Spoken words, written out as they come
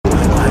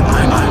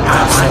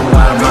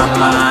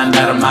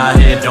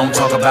Don't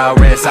talk about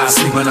rest, I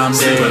sleep when I'm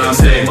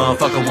dead.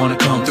 Motherfucker wanna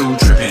come through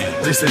tripping.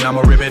 Listen,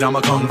 I'ma rip it,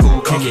 I'ma kung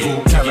fu kick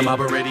it. Tell them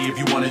I'm ready, if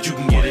you want it, you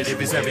can get it. If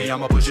it's heavy,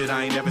 I'ma push it,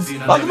 I ain't never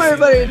seen it. Welcome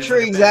everybody to True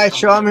Exact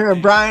Show. I'm here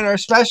with Brian, our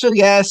special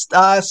guest,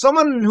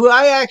 someone who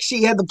I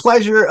actually had the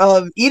pleasure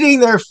of eating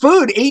their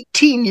food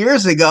 18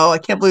 years ago. I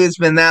can't believe it's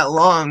been that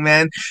long,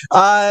 man.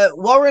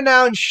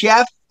 Well-renowned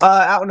chef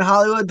out in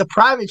Hollywood, the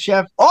private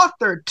chef,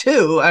 author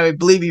too. I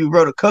believe you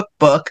wrote a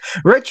cookbook.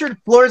 Richard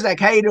Florzak,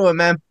 how you doing,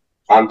 man?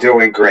 I'm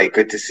doing great.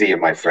 Good to see you,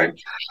 my friend.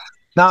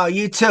 No,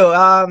 you too.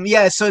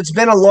 Yeah, so it's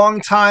been a long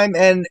time,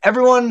 and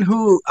everyone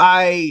who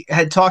I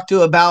had talked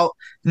to about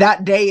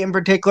that day in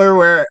particular,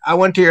 where I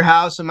went to your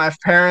house with my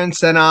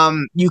parents, and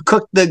you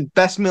cooked the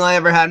best meal I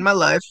ever had in my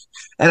life,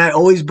 and I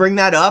always bring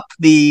that up.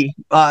 The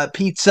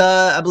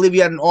pizza, I believe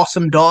you had an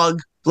awesome dog,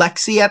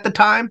 Lexi, at the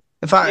time,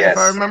 if I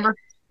remember.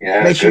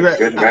 Yeah,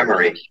 good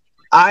memory.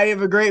 I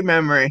have a great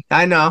memory.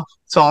 I know.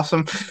 It's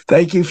awesome.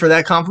 Thank you for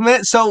that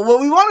compliment. So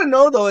what we want to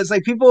know though is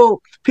like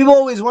people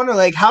always wonder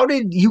like how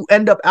did you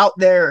end up out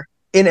there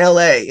in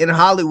LA, in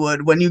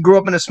Hollywood, when you grew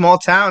up in a small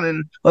town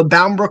in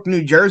Bound Brook,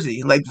 New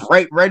Jersey, like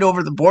right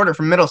over the border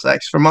from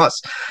Middlesex from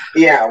us.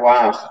 Yeah,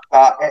 wow.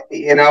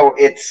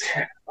 It's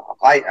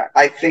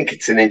I think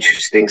it's an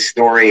interesting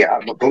story.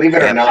 Believe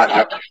it or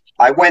not,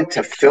 I went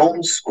to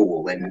film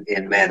school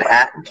in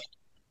Manhattan.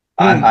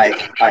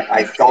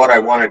 I thought I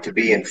wanted to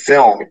be in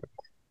film.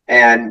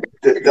 And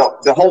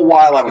the whole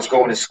while I was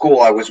going to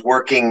school, I was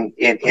working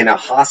in a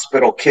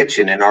hospital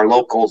kitchen in our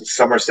local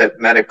Somerset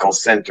Medical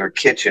Center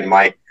kitchen.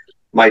 My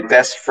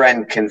best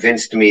friend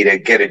convinced me to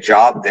get a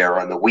job there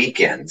on the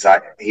weekends.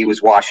 He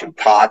was washing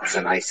pots,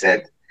 and I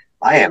said,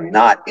 I am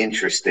not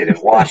interested in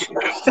washing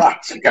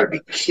pots. You got to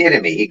be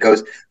kidding me. He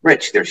goes,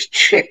 Rich, there's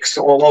chicks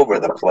all over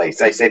the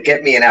place. I said,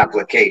 get me an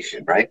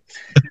application, right?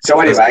 So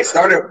anyway, I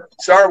started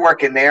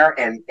working there,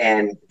 and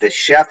the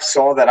chef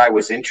saw that I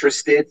was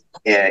interested,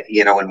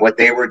 in what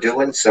they were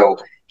doing. So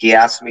he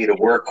asked me to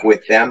work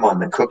with them on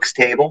the cook's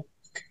table.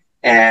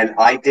 And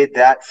I did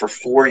that for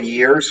 4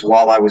 years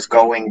while I was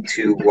going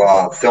to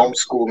film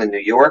school in New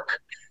York.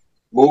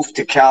 Moved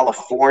to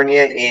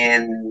California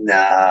in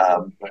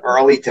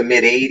early to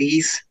mid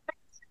 80s.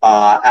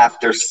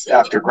 After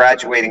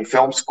graduating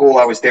film school,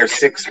 I was there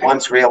 6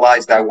 months.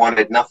 Realized I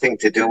wanted nothing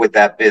to do with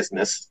that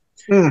business.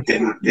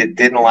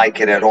 Didn't like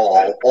it at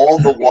all. All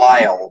the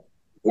while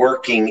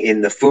working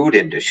in the food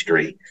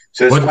industry.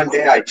 So one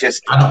day I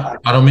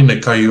don't mean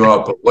to cut you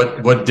off,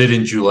 but what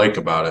didn't you like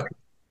about it?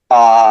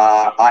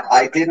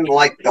 I didn't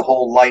like the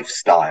whole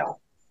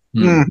lifestyle.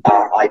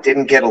 I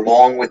didn't get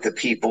along with the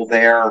people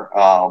there.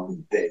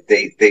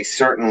 They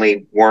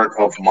certainly weren't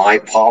of my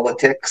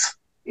politics.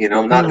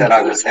 Not that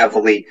I was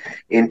heavily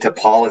into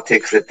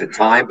politics at the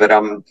time, but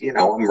I'm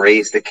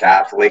raised a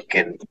Catholic,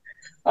 and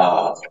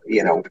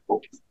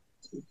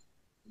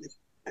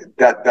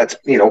that's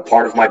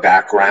part of my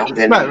background.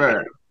 And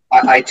right.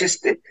 I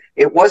just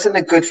it wasn't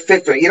a good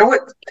fit for. You know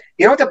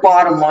what the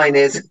bottom line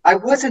is? I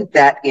wasn't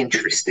that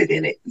interested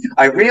in it.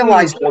 I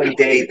realized one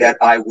day that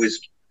I was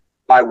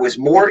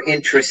more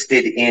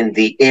interested in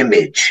the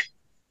image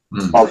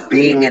of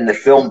being in the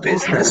film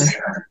business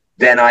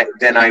than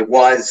I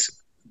was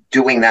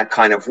doing that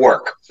kind of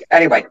work.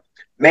 Anyway,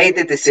 made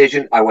the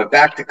decision. I went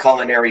back to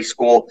culinary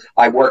school.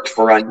 I worked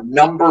for a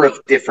number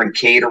of different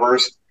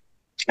caterers,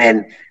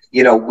 and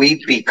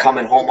we'd be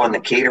coming home on the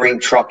catering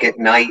truck at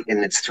night,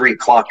 and it's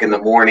 3:00 in the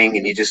morning,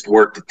 and you just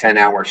worked a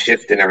 10-hour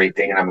shift and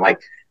everything. And I'm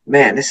like,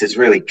 man, this is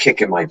really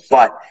kicking my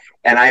butt.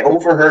 And I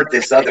overheard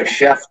this other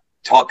chef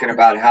talking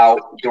about how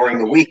during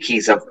the week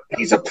he's a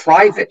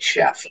private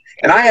chef.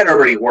 And I had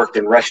already worked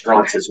in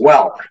restaurants as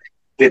well.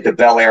 Did the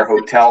Bel Air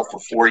Hotel for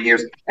 4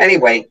 years.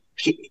 Anyway,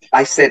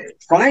 I said,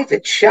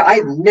 private chef? I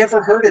had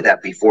never heard of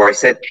that before. I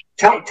said,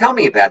 tell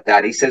me about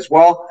that. He says,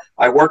 well,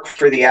 I work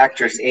for the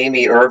actress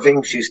Amy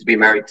Irving. She used to be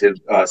married to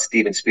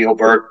Steven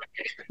Spielberg.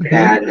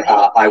 And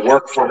I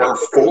work for her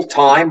full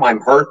time.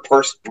 I'm her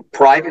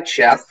private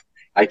chef.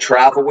 I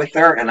travel with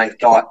her. And I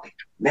thought,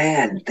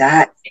 man,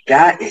 that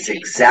is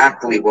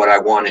exactly what I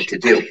wanted to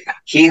do.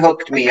 He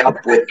hooked me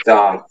up with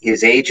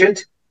his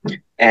agent,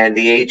 and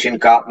the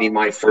agent got me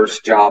my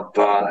first job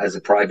as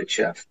a private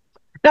chef.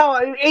 Now,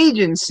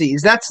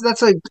 agencies, I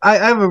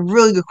have a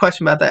really good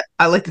question about that.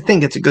 I like to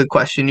think it's a good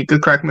question. You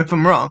could correct me if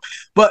I'm wrong.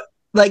 But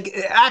like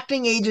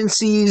acting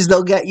agencies,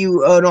 they'll get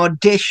you an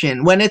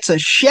audition. When it's a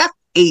chef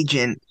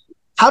agent,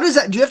 how does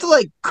that, do you have to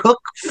like cook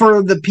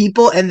for the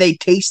people and they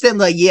taste it?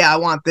 Like, yeah, I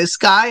want this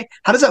guy.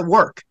 How does that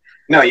work?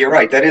 No, you're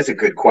right. That is a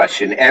good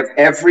question.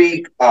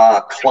 Every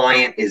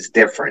client is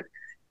different.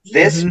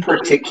 This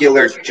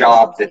particular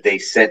job that they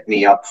set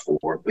me up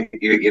for,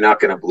 you're not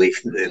going to believe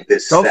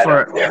this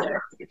setup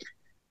there.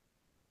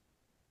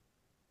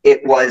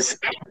 It was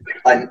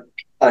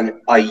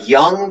a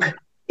young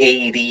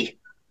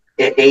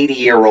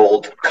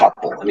 80-year-old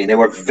couple. I mean, they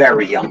were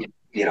very young,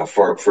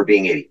 for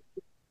being 80.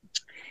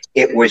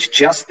 It was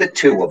just the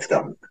two of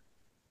them.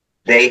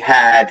 They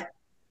had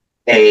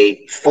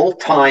a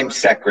full-time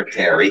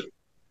secretary,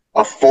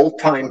 a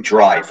full-time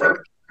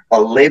driver,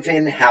 a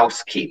live-in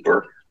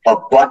housekeeper, a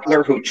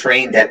butler who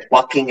trained at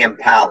Buckingham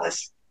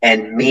Palace,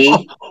 and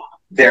me,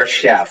 their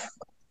chef.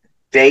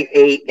 They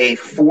ate a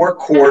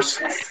 4-course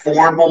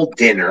formal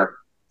dinner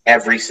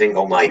every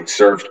single night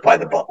served by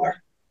the butler.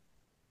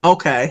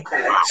 Okay.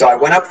 So I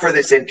went up for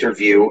this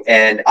interview,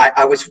 and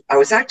I was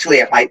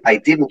actually,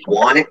 I didn't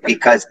want it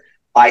because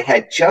I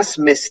had just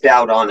missed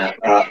out on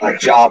a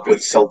job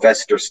with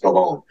Sylvester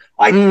Stallone.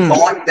 I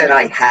thought that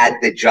I had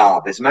the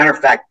job. As a matter of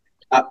fact,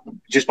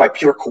 just by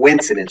pure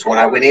coincidence, when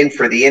I went in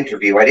for the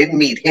interview, I didn't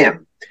meet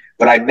him,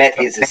 but I met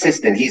his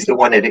assistant. He's the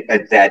one I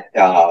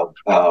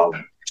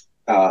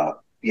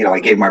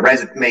gave my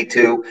resume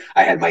to.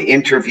 I had my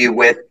interview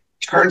with.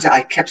 Turns out,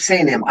 I kept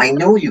saying to him, I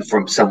know you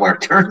from somewhere.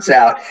 Turns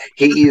out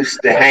he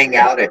used to hang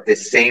out at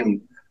this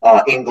same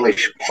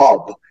English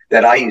pub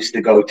that I used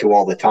to go to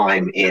all the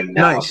time in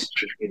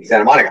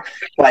Santa Monica.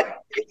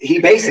 But he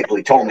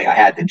basically told me I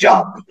had the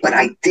job, but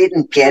I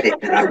didn't get it.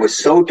 And I was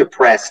so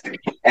depressed.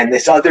 And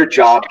this other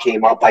job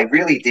came up. I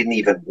really didn't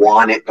even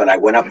want it, but I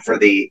went up for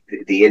the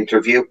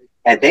interview,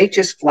 and they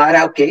just flat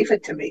out gave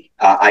it to me.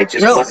 I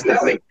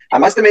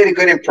must have made a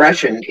good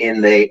impression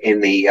in the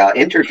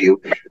interview.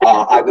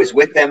 I was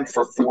with them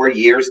for 4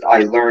 years.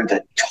 I learned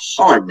a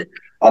ton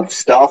of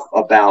stuff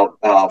about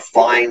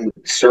fine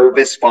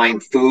service, fine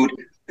food.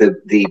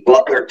 The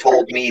butler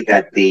told me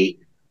that the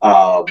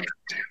what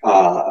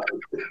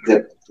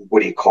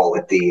do you call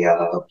it?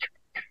 The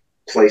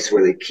place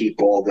where they keep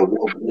all the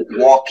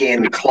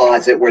walk-in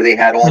closet where they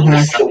had all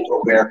the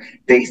silverware.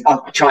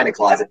 China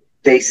closet.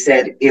 They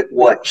said it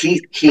was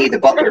the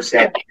butler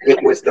said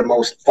it was the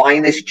most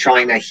finest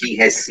china he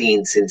has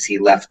seen since he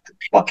left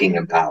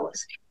Buckingham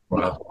Palace.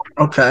 Wow.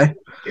 Okay.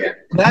 Yeah.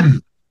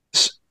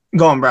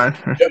 Go on, Brian.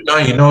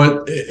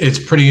 No, it's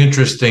pretty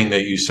interesting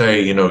that you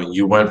say,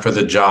 you went for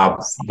the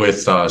job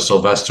with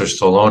Sylvester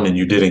Stallone and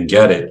you didn't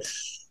get it.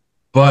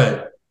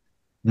 But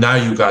now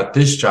you got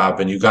this job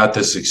and you got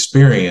this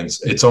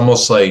experience. It's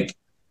almost like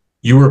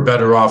you were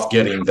better off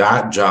getting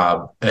that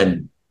job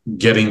and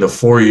getting the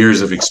 4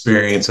 years of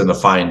experience in the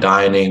fine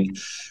dining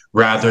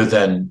rather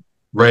than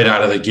right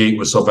out of the gate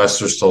with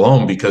Sylvester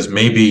Stallone, because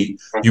maybe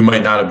you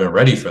might not have been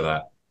ready for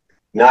that.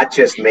 Not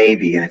just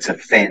maybe, and it's a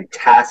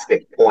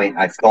fantastic point.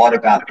 I've thought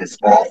about this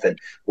often.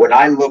 When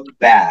I look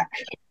back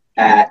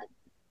at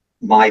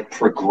my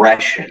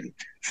progression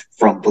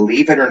from,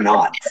 believe it or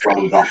not,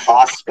 from the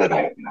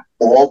hospital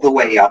all the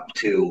way up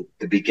to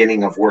the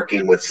beginning of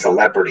working with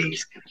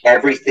celebrities,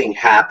 everything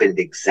happened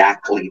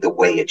exactly the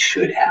way it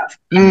should have.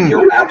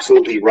 You're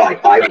absolutely right.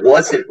 I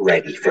wasn't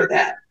ready for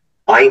that.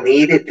 I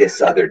needed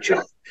this other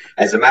job.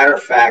 As a matter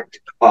of fact,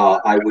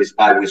 I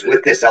was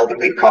with this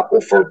elderly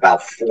couple for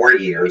about 4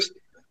 years.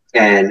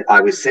 And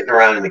I was sitting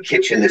around in the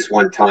kitchen this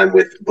one time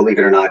with, believe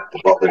it or not,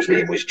 the butler's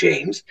name was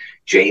James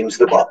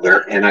the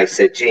butler. And I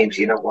said, James,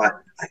 you know what?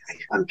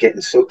 I'm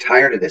getting so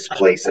tired of this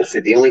place. I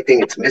said, the only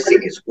thing it's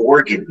missing is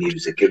organ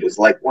music. It was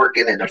like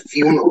working in a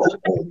funeral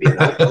home,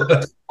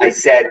 I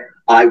said,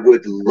 I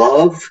would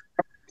love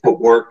to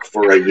work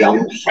for a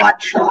young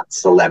hotshot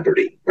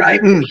celebrity,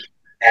 right?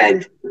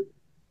 And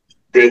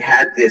they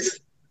had this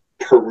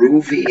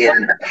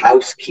Peruvian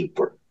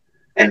housekeeper.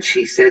 And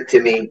she said to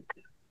me,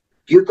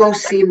 you go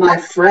see my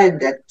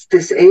friend at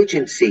this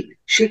agency.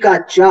 She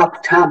got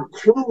job Tom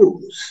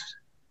Cruise.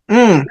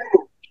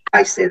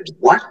 I said,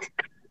 what?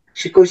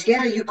 She goes,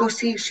 yeah, you go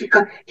see. She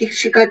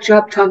got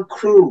job Tom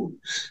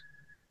Cruise.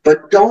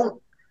 But don't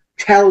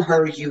tell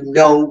her you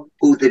know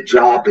who the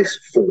job is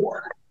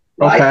for.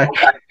 Right?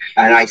 Okay.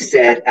 And I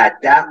said, at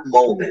that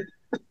moment,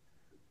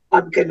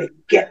 I'm going to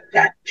get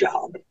that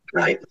job.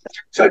 Right?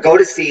 So I go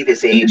to see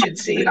this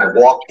agency, and I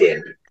walked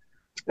in.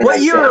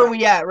 What year are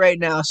we at right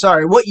now?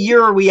 Sorry, what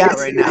year are we at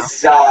right now?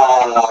 It's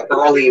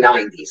early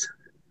 90s.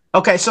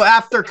 Okay, so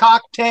after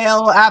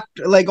Cocktail,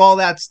 after like all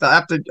that stuff,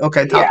 after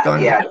Top Gun.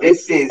 Yeah,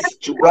 this is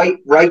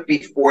right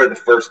before the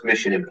first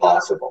Mission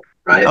Impossible,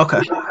 right?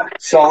 Okay.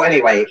 So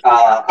anyway,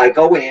 I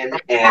go in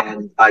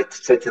and I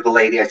said to the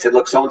lady, I said,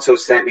 look, so-and-so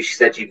sent me. She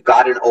said, you've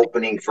got an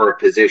opening for a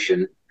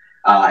position,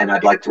 and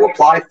I'd like to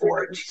apply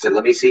for it. And she said,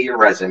 let me see your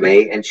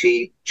resume, and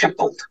she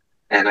chuckled.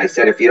 And I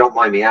said, if you don't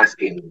mind me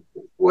asking,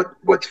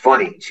 what's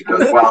funny? She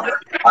goes, well,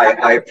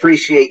 I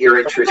appreciate your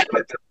interest,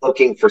 but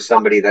looking for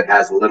somebody that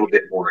has a little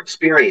bit more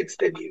experience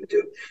than you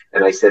do.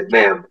 And I said,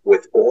 ma'am,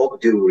 with all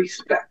due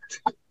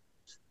respect,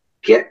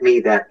 get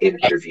me that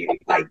interview.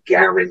 I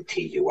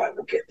guarantee you I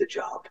will get the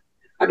job.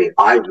 I mean,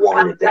 I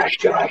wanted that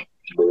job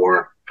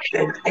more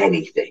than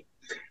anything.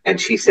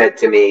 And she said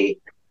to me,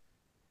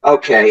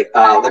 okay,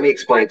 let me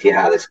explain to you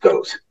how this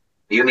goes.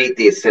 You meet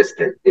the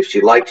assistant. If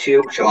she likes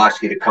you, she'll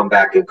ask you to come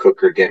back and cook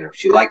her dinner. If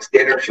she likes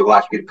dinner, she'll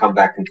ask you to come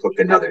back and cook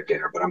another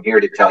dinner. But I'm here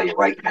to tell you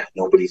right now,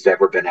 nobody's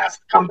ever been asked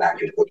to come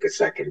back and cook a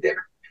second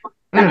dinner.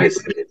 And I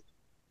said,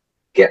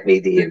 get me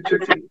the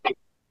interview.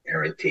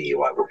 Guarantee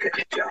you I will get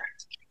the job.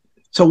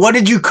 So what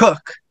did you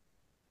cook?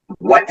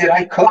 What did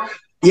I cook?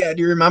 Yeah,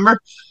 do you remember?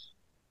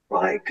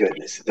 My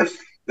goodness. The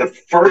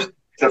first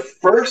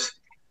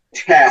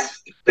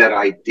test that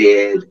I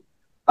did,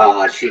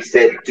 she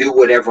said, do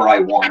whatever I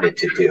wanted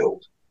to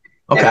do.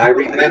 Okay. And I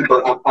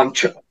remember,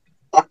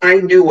 I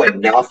knew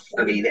enough.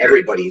 I mean,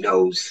 everybody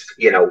knows,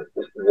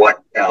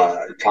 what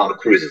Tom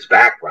Cruise's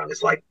background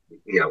is like.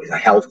 He's a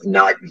health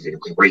nut. He's in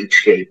great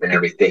shape and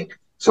everything.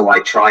 So I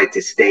tried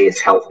to stay as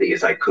healthy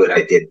as I could.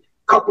 I did a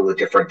couple of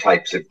different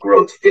types of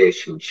grilled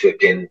fish and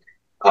chicken,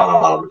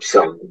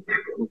 some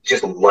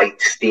just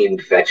light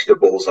steamed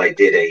vegetables. I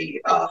did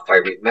if I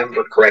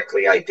remember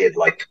correctly, I did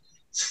like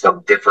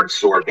some different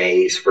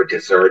sorbets for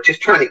dessert,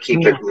 just trying to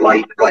keep it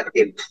light but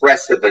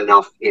impressive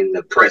enough in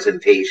the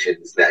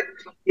presentations that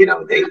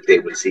they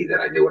would see that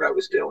I knew what I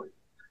was doing.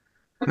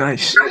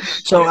 Nice.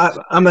 So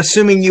I'm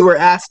assuming you were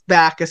asked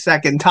back a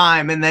second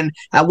time, and then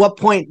at what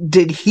point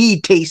did he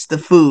taste the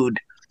food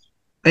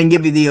and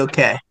give you the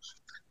okay?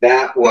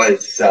 That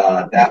was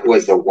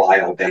a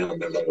while down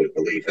the road,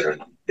 believe it or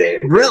not.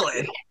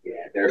 Really?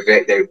 Yeah,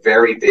 they're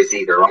very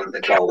busy. They're on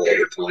the go all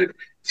the time.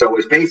 So it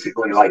was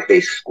basically like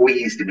they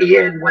squeezed me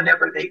in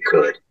whenever they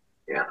could.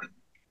 Yeah.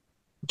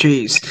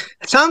 Jeez.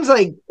 It sounds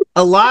like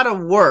a lot of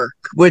work,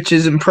 which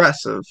is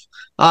impressive.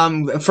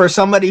 For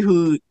somebody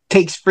who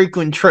takes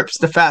frequent trips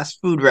to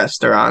fast food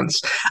restaurants,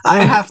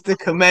 I have to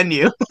commend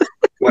you.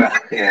 Well,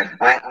 yeah,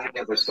 I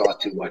never saw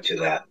too much of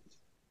that.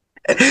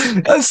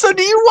 So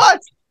do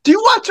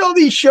you watch all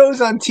these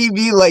shows on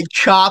TV like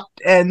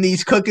Chopped and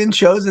these cooking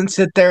shows and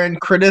sit there and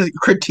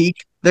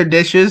critique their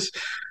dishes?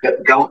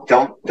 Don't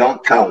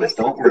tell this.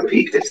 Don't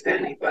repeat this to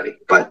anybody.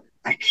 But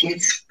I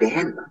can't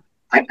stand them.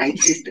 I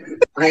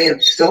am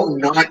so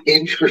not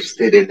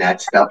interested in that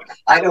stuff.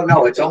 I don't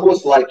know. It's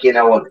almost like,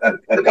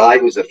 a guy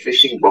who's a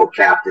fishing boat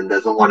captain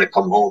doesn't want to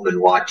come home and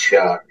watch,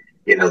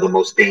 the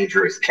most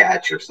dangerous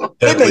catch or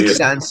something. It makes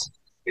sense.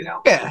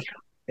 Yeah.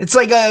 It's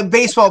like a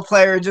baseball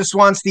player just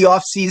wants the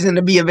off season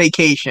to be a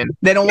vacation.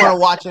 They don't want to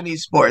watch any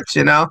sports,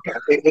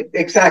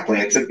 Exactly.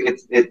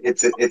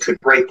 It's a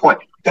great point.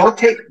 Don't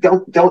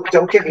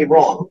get me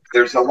wrong.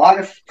 There's a lot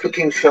of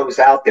cooking shows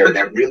out there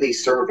that really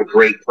serve a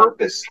great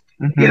purpose.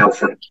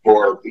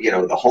 For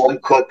the home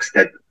cooks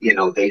that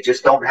they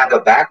just don't have a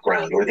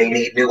background, or they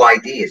need new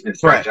ideas, new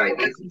fresh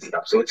ideas and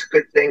stuff. So it's a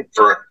good thing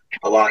for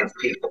a lot of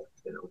people.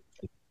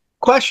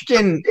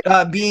 Question: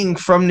 being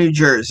from New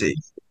Jersey.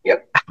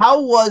 Yep.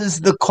 How was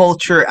the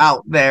culture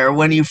out there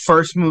when you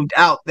first moved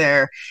out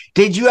there?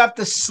 Did you have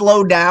to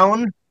slow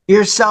down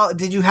yourself?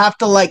 Did you have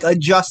to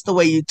adjust the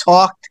way you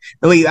talked,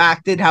 the way you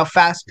acted, how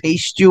fast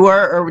paced you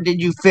were, or did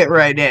you fit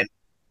right in?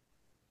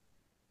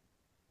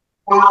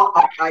 Well,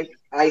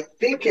 I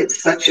think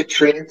it's such a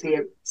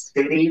transient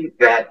city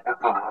that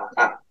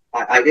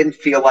I didn't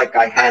feel like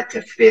I had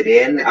to fit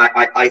in.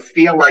 I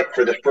feel like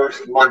for the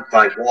first month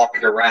I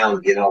walked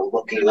around,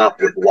 looking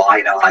up with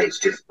wide eyes,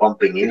 just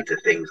bumping into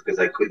things because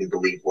I couldn't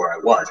believe where I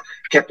was.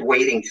 Kept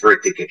waiting for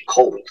it to get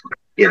cold,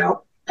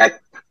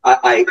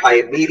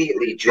 I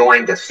immediately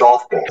joined a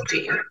softball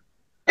team,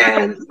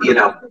 and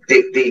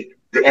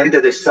the end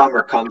of the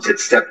summer comes,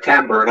 it's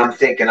September, and I'm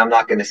thinking I'm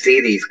not going to see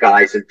these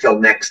guys until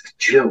next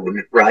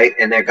June, right?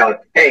 And they're going,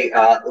 hey,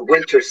 the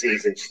winter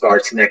season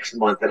starts next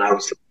month, and I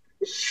was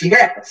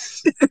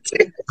yes,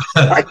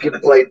 I can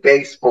play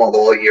baseball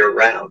all year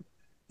round.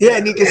 Yeah,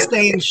 and you can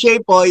stay in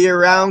shape all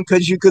year round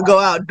because you could go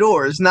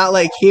outdoors, not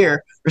like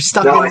here. We're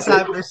stuck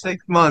inside for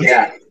 6 months.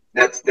 Yeah,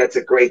 that's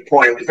a great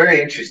point. It was very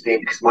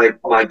interesting because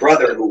my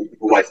brother,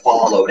 who I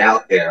followed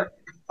out there,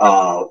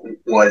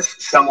 was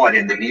somewhat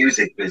in the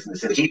music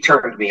business, and he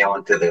turned me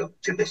on to the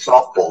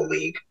softball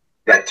league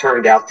that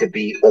turned out to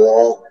be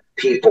all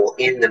people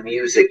in the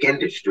music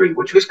industry,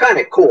 which was kind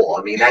of cool.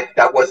 I mean,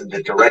 that wasn't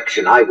the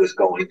direction I was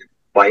going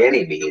by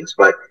any means,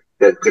 but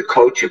the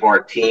coach of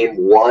our team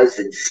was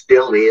and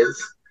still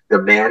is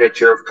the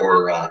manager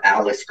for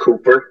Alice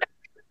Cooper.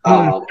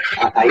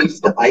 I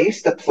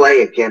used to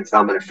play against,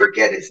 I'm going to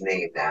forget his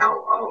name now.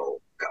 Oh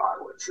God,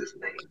 what's his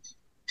name?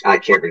 I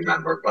can't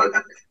remember, but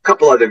a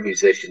couple other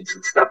musicians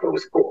and stuff. It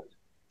was cool.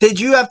 Did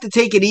you have to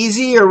take it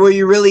easy, or were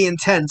you really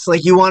intense?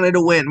 Like you wanted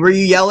to win? Were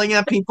you yelling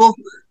at people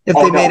if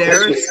they made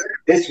errors?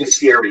 This was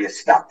serious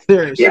stuff.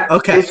 Serious? Yeah.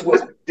 Okay.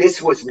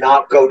 This was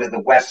not go to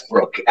the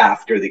Westbrook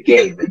after the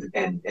game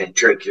and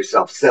drink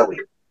yourself silly.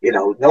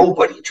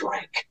 Nobody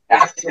drank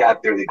after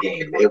the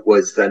game. It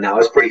was it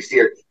was pretty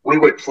serious. We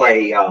would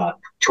play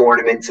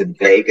tournaments in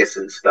Vegas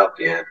and stuff.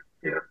 Yeah.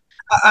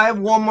 I have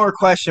one more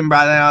question,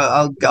 brother.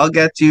 I'll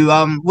get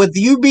to with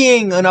you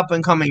being an up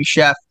and coming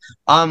chef.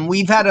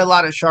 We've had a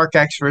lot of shark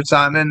experts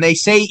on, and they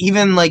say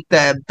even like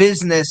the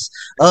business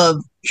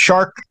of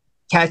shark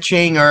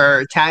catching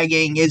or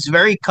tagging is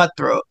very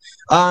cutthroat.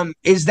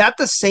 Is that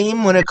the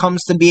same when it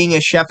comes to being a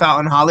chef out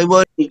in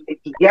Hollywood?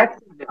 Yes,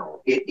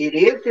 no. It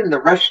is in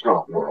the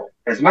restaurant world.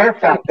 As a matter of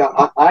fact,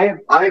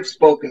 I've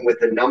spoken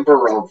with a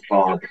number of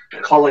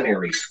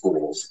culinary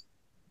schools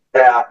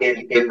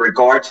in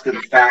regards to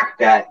the fact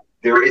that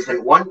there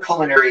isn't one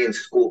culinary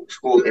school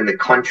in the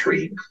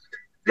country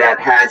that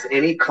has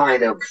any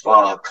kind of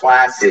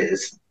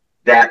classes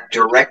that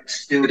direct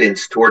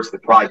students towards the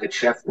private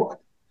chef world.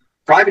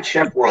 Private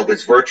chef world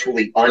is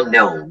virtually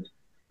unknown,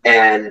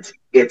 and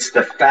it's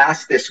the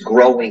fastest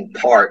growing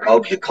part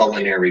of the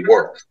culinary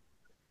world.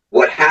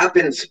 what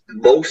happens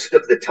most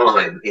of the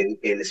time in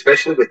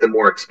especially with the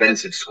more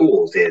expensive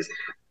schools is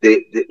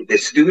the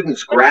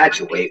students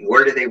graduate.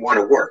 Where do they want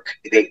to work?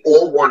 They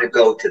all want to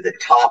go to the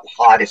top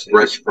hottest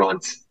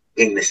restaurants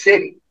in the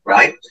city,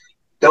 right?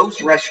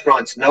 Those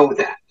restaurants know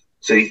that.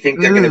 So you think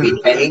they're going to be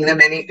paying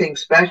them anything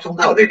special?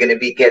 No, they're going to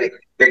be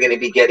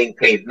getting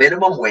paid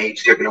minimum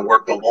wage. They're going to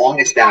work the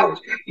longest hours.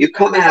 You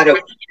come out of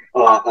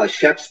a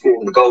chef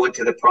school and go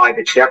into the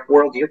private chef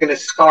world, you're going to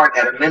start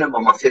at a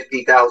minimum of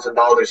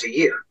 $50,000 a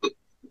year.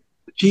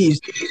 Jeez,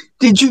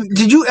 did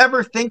you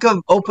ever think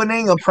of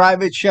opening a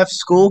private chef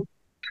school?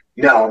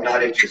 No, I'm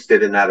not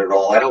interested in that at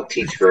all. I don't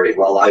teach very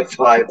well. I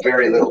have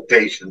very little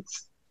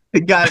patience.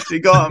 Got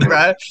you. Go on,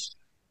 Brad.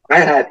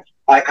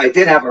 I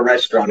did have a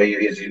restaurant,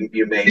 as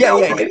you may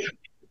know,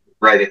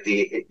 right at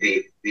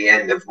the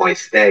end of my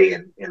stay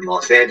in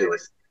Los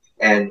Angeles.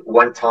 And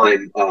one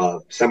time,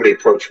 somebody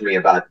approached me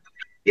about,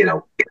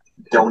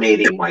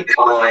 donating my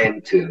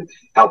time to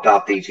help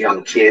out these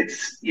young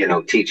kids,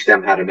 teach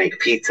them how to make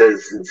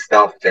pizzas and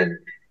stuff. And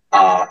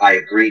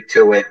I agreed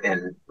to it.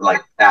 And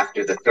like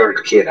after the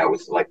third kid, I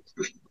was like,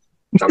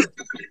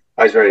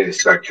 I was ready to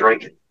start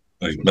drinking.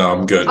 Like, no,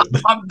 I'm good.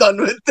 I'm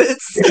done with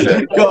this.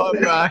 Go on,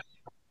 Brad.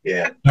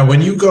 Yeah. Now,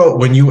 when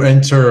you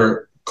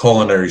enter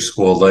culinary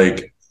school,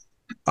 like,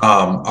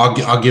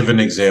 I'll give an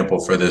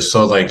example for this.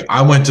 So, like,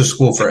 I went to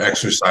school for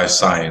exercise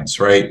science,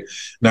 right?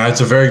 Now,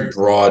 it's a very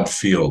broad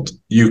field.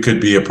 You could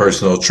be a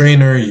personal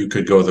trainer. You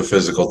could go the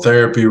physical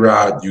therapy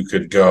route. You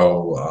could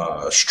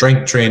go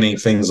strength training,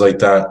 things like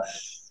that.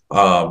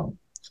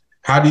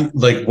 How do you,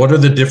 like, what are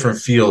the different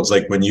fields?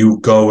 Like, when you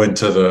go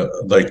into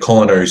the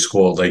culinary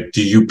school, like,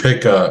 do you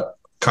pick a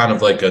kind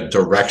of like a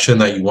direction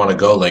that you want to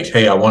go? Like,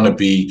 hey, I want to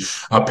be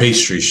a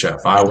pastry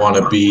chef. I want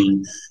to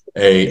be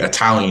a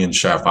Italian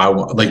chef.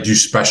 Do you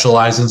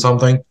specialize in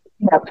something?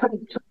 Yeah, pretty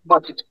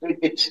much.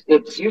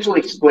 It's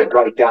usually split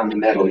right down the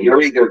middle.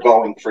 You're either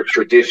going for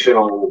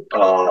traditional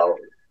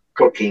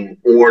cooking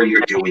or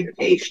you're doing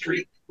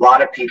pastry. A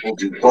lot of people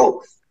do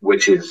both,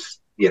 which is,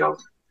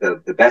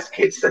 the best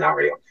case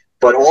scenario.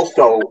 But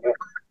also,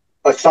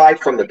 aside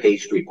from the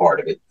pastry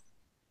part of it,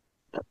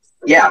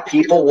 yeah,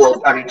 people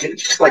will. I mean,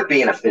 just like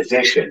being a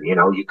physician,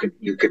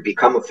 you could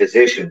become a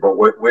physician, but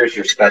where's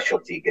your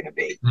specialty going to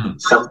be?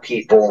 Some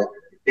people,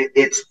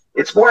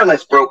 it's more or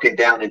less broken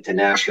down into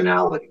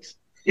nationalities.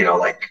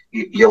 Like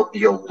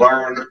you'll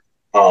learn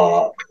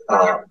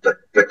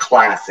the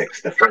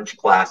classics, the French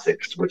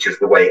classics, which is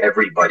the way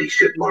everybody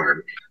should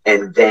learn,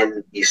 and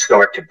then you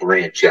start to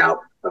branch out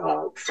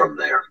from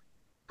there.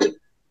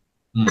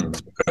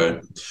 Okay.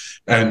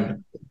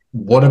 And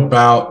what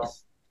about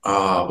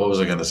what was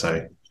I going to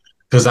say?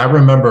 Because I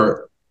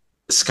remember,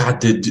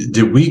 Scott,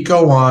 did we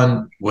go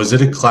on, was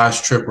it a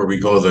class trip where we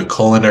go to the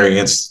Culinary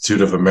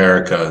Institute of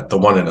America, the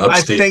one in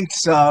upstate? I think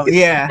so.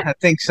 Yeah, I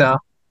think so.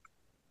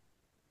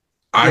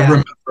 I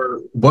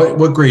remember,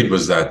 what grade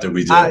was that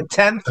we do?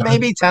 10th,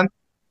 maybe 10th.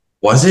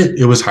 Was it?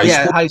 It was high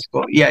school? Yeah, high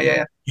school.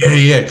 Yeah.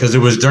 Yeah, because it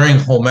was during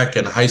home ec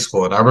in high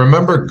school. And I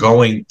remember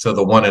going to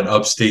the one in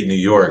upstate New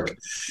York.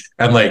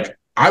 And, like,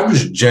 I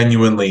was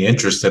genuinely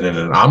interested in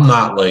it. I'm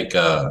not like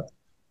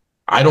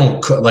I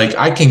don't cook, like,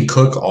 I can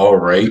cook all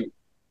right,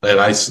 and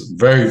I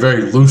very,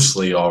 very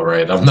loosely all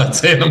right. I'm not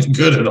saying I'm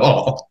good at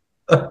all.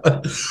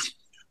 But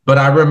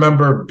I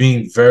remember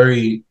being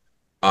very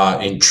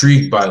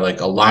intrigued by,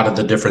 like, a lot of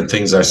the different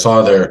things I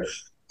saw there.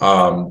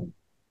 Now,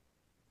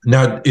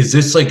 is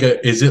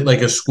it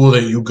like a school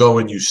that you go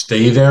and you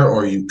stay there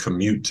or you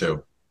commute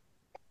to?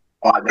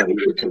 No,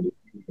 you would commute.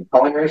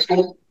 Culinary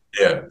school?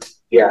 Yeah.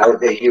 Yeah, I would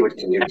think you would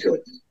commute to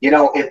it.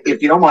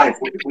 If you don't mind,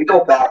 if we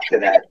go back to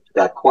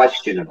that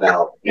question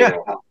about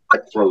how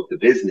cutthroat the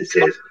business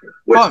is,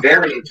 what's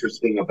very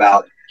interesting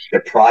about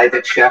the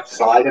private chef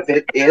side of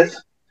it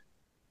is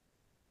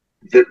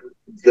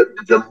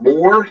the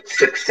more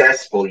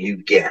successful you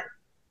get,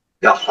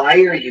 the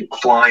higher you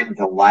climb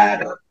the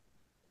ladder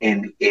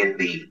in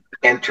the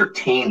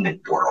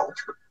entertainment world,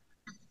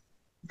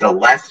 the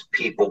less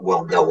people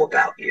will know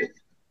about you.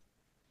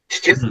 It's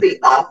just the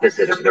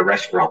opposite of the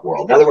restaurant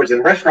world. In other words, in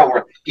the restaurant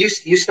world,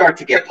 you start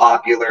to get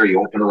popular,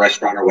 you open a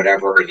restaurant or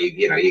whatever, and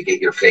you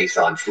get your face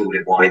on Food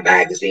and Wine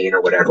magazine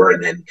or whatever,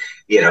 and then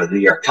the New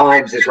York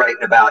Times is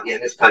writing about you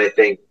and this kind of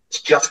thing.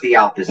 It's just the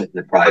opposite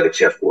in the private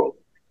chef world,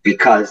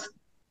 because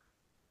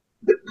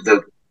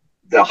the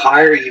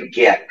higher you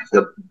get,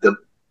 the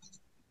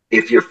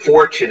if you're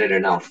fortunate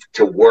enough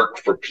to work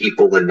for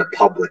people in the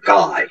public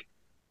eye,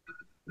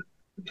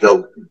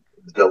 the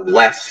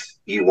less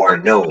you are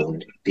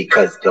known,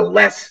 because the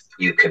less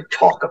you can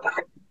talk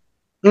about.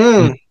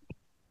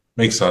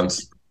 Makes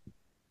sense.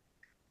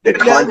 The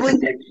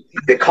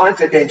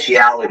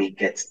confidentiality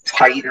gets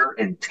tighter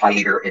and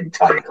tighter and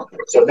tighter.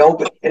 So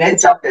it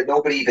ends up that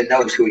nobody even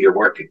knows who you're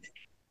working for.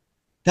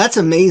 That's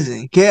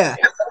amazing. Yeah.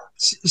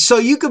 So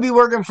you could be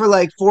working for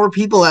like 4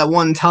 people at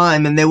one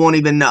time and they won't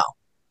even know.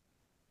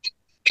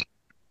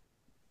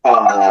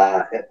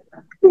 I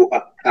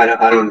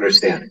don't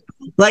understand.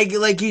 Like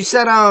you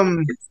said,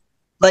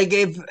 like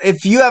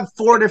if you have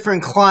 4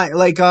 different clients,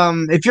 like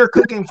if you're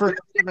cooking for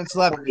different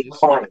celebrities.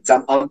 Clients.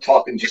 I'm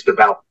talking just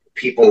about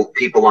people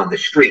on the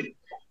street.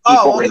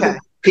 Oh, okay.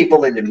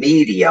 People in the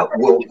media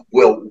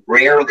will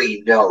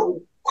rarely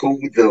know who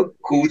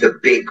the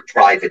big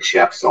private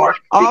chefs are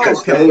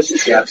because those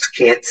chefs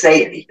can't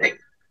say anything.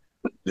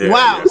 Yeah.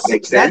 Wow,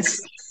 makes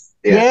sense.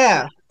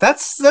 Yeah,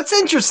 that's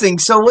interesting.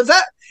 So is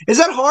that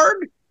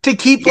hard to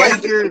keep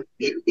like your?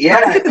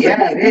 Yeah,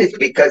 it is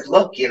because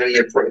look,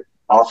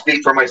 I'll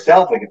speak for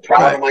myself. I'm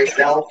proud of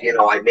myself.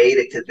 I made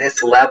it to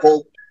this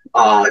level.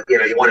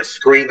 You want to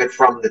scream it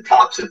from the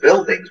tops of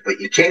buildings, but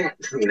you can't.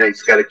 You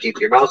just got to keep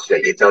your mouth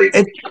shut. You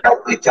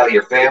tell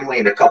your family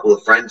and a couple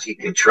of friends you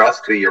can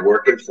trust who you're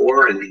working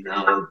for, and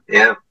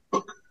yeah.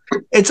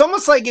 It's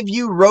almost like if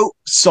you wrote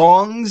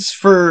songs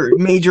for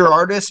major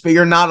artists, but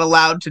you're not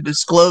allowed to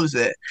disclose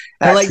it.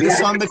 And like the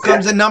song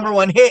becomes a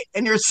 #1 hit,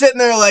 and you're sitting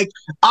there like,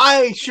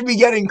 I should be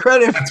getting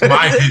credit for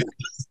it.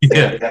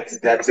 Yeah,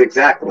 that's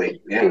exactly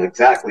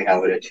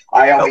how it is.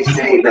 I always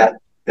say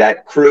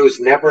that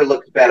Cruise never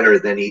looked better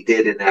than he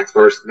did in that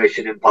first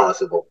Mission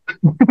Impossible.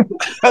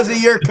 Because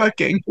of your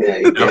cooking. Yeah,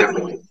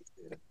 exactly.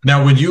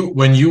 Now, when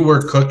you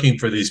were cooking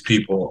for these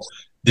people,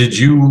 did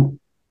you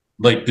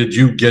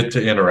get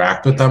to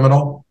interact with them at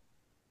all?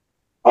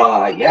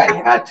 Yeah,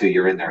 you had to.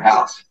 You're in their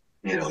house.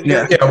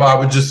 Yeah. Well, I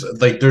would just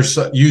like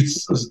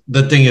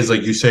the thing is,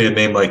 like, you say a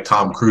name like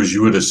Tom Cruise,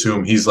 you would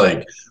assume he's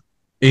like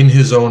in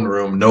his own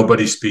room.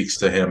 Nobody speaks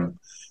to him.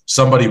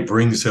 Somebody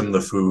brings him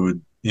the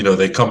food.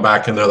 They come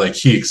back and they're like,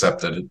 he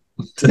accepted it.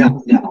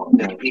 No.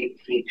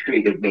 He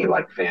treated me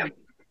like family.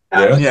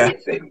 Yeah.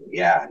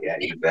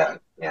 You bet.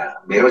 Yeah,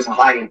 I mean, it was a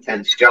high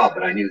intense job,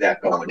 but I knew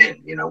that going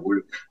in.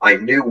 I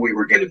knew we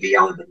were going to be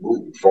on the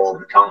move all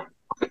the time.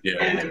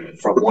 Yeah. And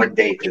from one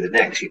day to the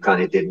next, you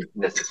kind of didn't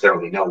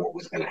necessarily know what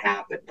was going to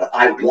happen. But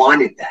I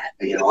wanted that.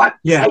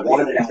 I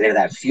wanted to have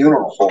that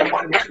funeral home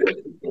I was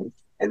with.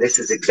 And this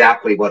is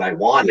exactly what I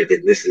wanted,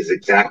 and this is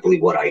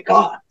exactly what I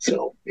got.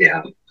 So,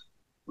 yeah.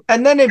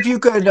 And then if you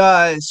could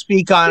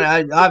speak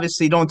on,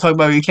 obviously don't talk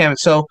about your camera.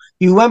 So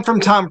you went from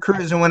Tom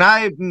Cruise, and when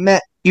I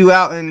met you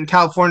out in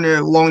California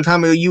a long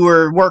time ago, you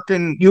were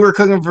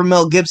cooking for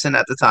Mel Gibson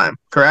at the time,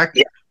 correct?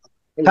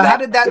 Yeah. How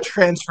did that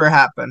transfer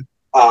happen?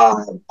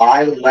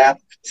 I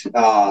left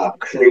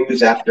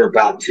Cruise after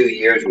about 2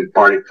 years. We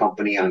parted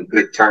company on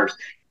good terms.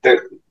 I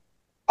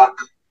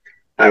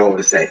don't want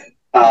to say.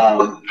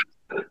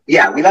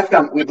 We left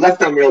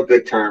on real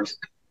good terms.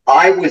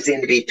 I was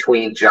in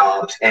between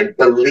jobs, and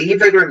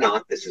believe it or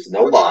not, this is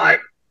no lie,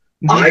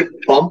 I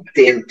bumped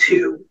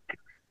into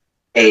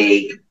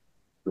a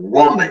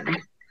woman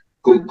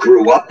who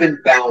grew up in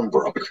Bound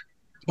Brook.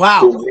 Wow.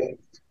 Who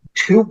lived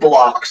 2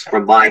 blocks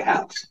from my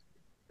house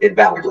in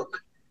Bound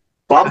Brook.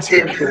 Bumped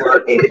into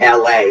her in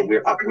LA. We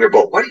were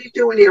both, what are you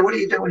doing here? What are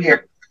you doing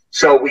here?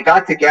 So we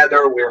got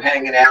together, we were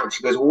hanging out, and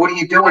she goes, well, what are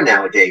you doing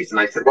nowadays? And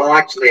I said, well,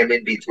 actually, I'm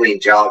in between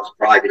jobs,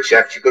 private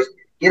chef. She goes,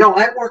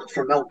 I work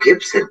for Mel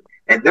Gibson,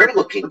 and they're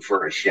looking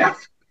for a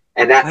chef.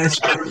 And I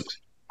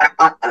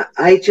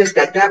just,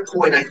 at that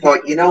point, I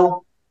thought,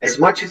 as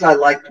much as I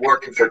liked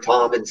working for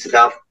Tom and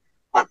stuff,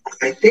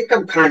 I think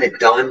I'm kind of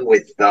done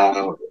with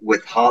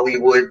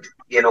Hollywood,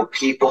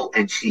 people.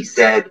 And she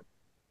said,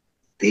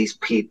 these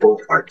people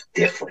are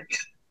different.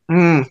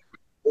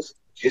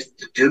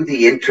 Just do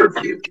the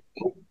interview.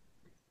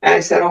 And I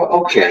said, oh,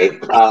 okay.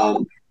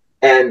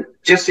 And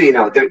just so you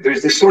know,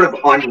 there's this sort of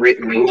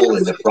unwritten rule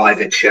in the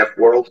private chef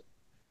world.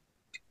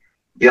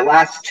 The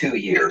last 2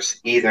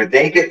 years, either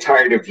they get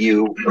tired of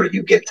you or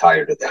you get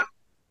tired of them.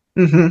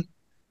 Mm-hmm.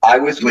 I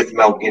was with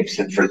Mel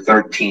Gibson for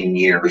 13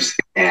 years,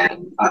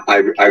 and I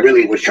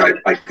really wish I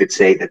could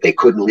say that they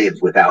couldn't live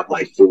without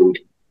my food,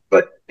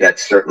 but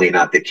that's certainly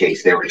not the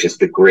case. They were just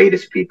the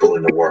greatest people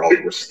in the world.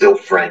 We're still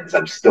friends.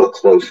 I'm still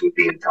close with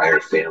the entire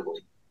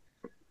family.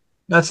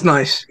 That's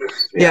nice.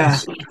 Yeah.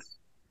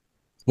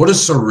 What a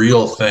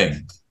surreal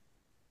thing.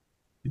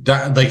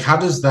 How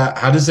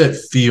does it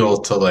feel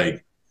to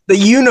like, the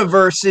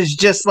universe is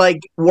just like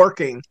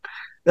working.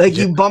 Like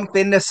you bumped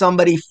into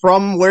somebody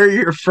from where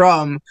you're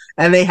from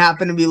and they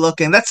happen to be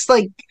looking. That's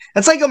like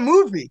a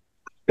movie.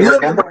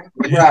 Remember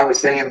I was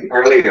saying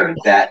earlier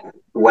that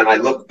when I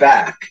look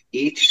back,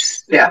 each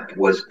step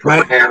was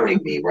preparing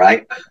me,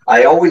 right?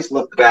 I always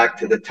look back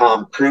to the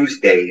Tom Cruise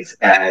days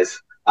as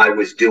I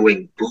was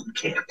doing boot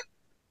camp,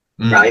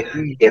 right?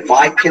 If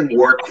I can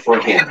work for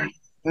him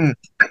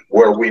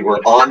where we were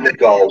on the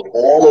go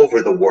all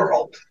over the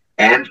world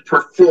and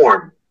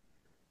perform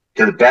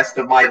to the best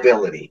of my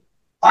ability,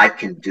 I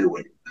can do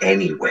it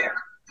anywhere.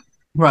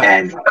 Right.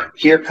 And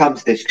here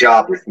comes this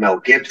job with Mel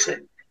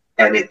Gibson.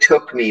 And it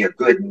took me a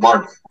good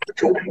month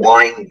to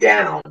wind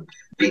down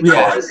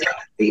because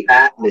the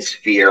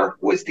atmosphere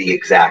was the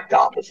exact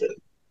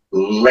opposite.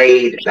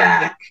 Laid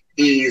back,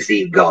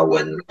 easy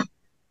going.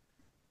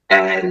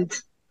 And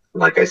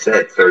like I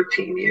said,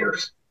 13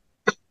 years.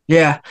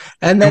 Yeah.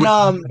 And then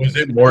was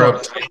it more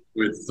uptight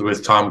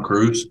with Tom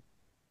Cruise?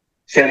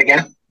 Say it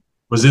again?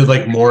 Was it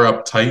like more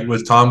uptight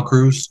with Tom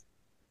Cruise?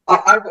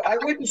 I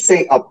wouldn't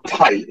say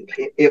uptight.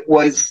 It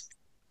was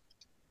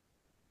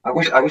I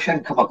wish I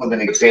could come up with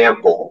an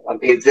example. I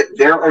mean,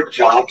 there are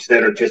jobs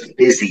that are just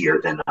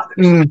busier than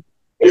others.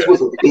 This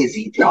was a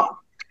busy job,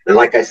 and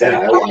like I said,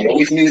 I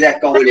always knew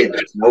that going in.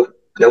 There's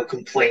no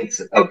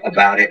complaints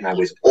about it, and I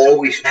was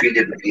always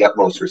treated with the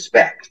utmost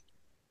respect.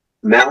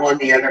 Mel, on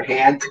the other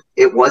hand,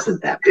 it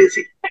wasn't that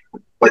busy,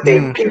 but they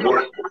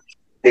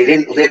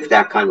didn't live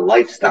that kind of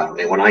lifestyle.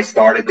 And when I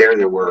started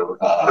there were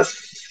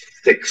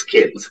 6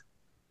 kids.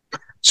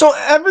 So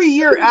every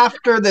year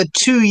after the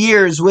 2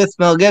 years with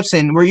Mel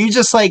Gibson, were you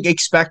just like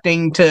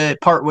expecting to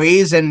part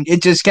ways, and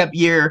it just kept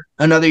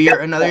another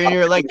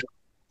year, like?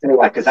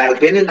 Because I had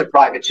been in the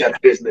private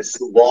chef business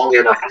long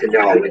enough to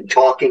know, and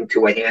talking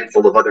to a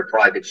handful of other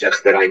private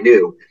chefs that I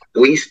knew,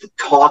 we used to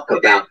talk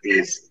about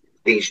these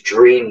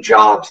dream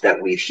jobs that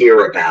we'd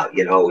hear about.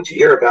 Would you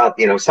hear about,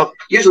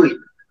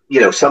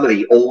 some of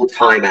the old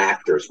time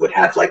actors would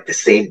have like the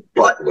same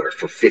butler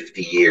for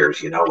 50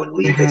 years, and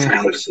leave his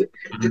house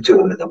to do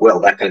him in the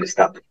will, that kind of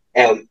stuff.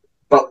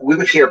 But we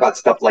would hear about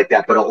stuff like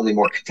that, but only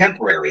more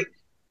contemporary.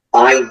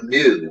 I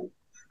knew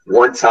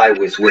once I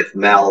was with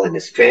Mel and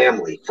his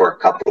family for a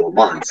couple of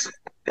months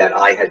that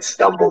I had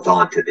stumbled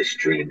onto this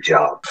dream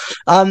job.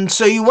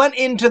 So you went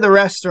into the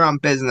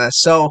restaurant business.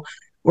 So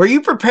were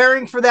you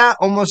preparing for that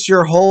almost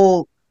your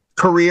whole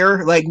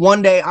career? Like,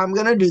 one day I'm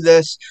going to do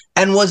this.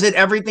 And was it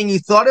everything you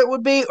thought it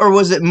would be, or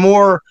was it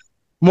more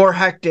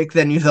hectic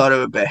than you thought it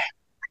would be?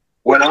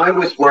 When I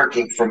was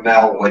working for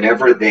Mel,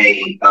 whenever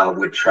they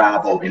would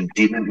travel and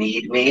didn't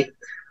need me,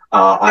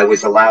 I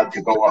was allowed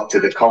to go up to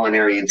the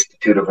Culinary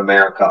Institute of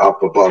America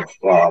up above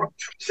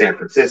San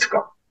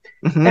Francisco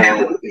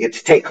and get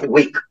to take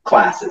week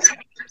classes.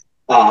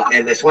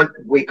 And this one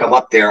week I'm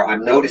up there,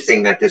 I'm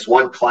noticing that this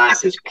one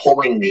class is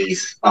pulling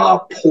these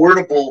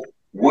portable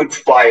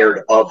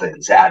wood-fired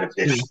ovens out of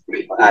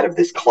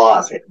this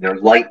closet, and they're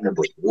lighting them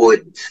with wood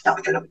and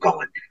stuff. And I'm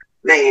going,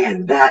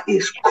 man, that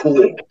is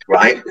cool,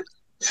 right?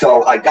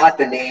 So I got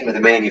the name of the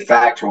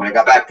manufacturer. When I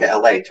got back to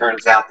LA, it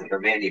turns out that they're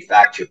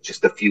manufactured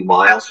just a few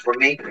miles from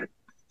me.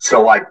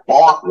 So I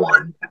bought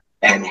one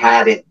and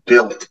had it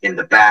built in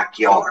the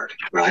backyard,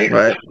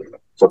 right?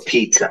 For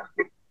pizza.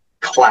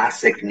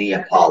 Classic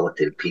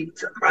Neapolitan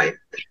pizza, right?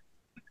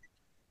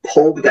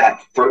 Pulled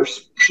that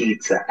first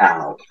pizza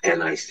out,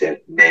 and I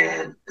said,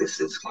 man, this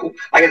is cool.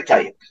 I got to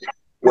tell you,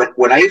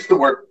 when I used to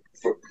work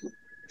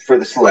for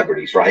the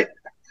celebrities, right,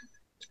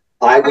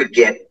 I would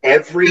get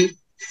every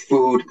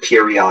food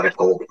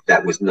periodical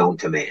that was known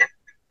to man,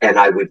 and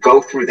I would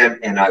go through them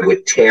and I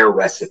would tear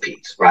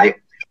recipes, right,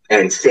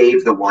 and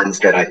save the ones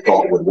that I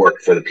thought would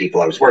work for the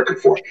people I was working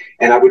for.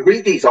 And I would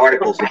read these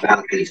articles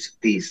about these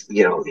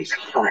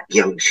hot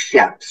young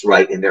chefs,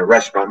 right, in their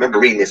restaurant. I remember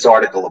reading this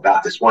article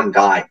about this one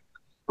guy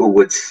who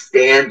would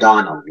stand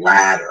on a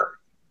ladder,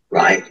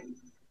 right,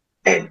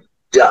 and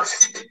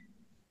dust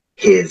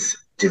his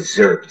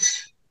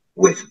desserts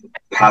with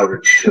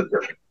powdered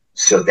sugar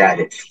so that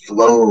it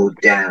flowed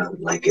down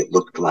like it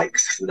looked like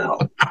snow.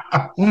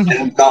 And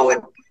I'm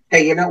going,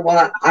 hey, you know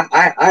what?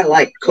 I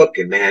like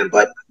cooking, man,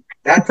 but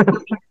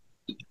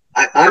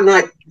I'm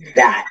not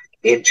that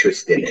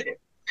interested in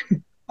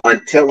it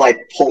until I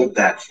pulled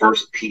that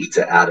first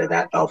pizza out of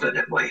that oven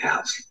at my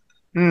house.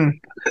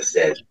 I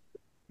said,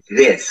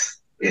 this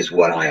is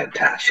what I am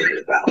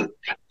passionate about.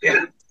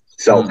 Yeah.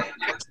 So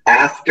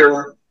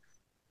after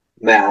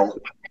Mel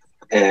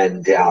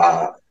and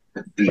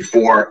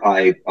before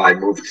I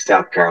moved to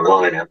South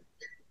Carolina,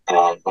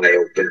 I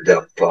opened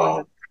up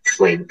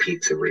Flame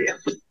Pizzeria.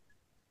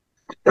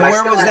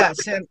 Where was that?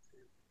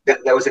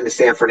 That was in the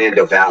San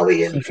Fernando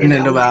Valley.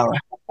 Valley.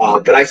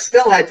 But I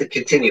still had to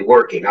continue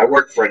working. I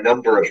worked for a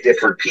number of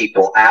different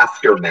people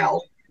after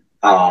Mel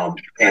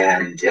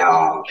and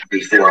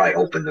before I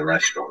opened the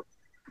restaurant.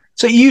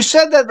 So you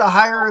said that the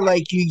higher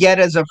like you get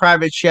as a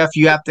private chef,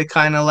 you have to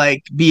kind of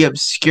like be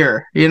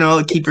obscure,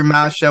 keep your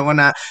mouth shut when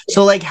not.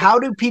 So like, how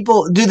do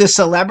the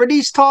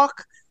celebrities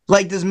talk?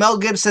 Like, does Mel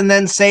Gibson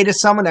then say to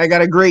someone, I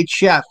got a great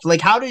chef?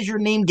 Like, how does your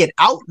name get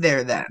out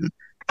there then?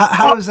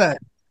 How is that?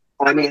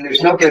 I mean,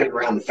 there's no getting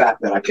around the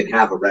fact that I can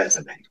have a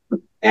resume.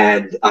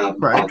 And I'm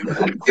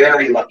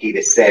very lucky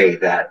to say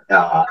that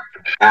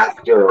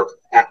after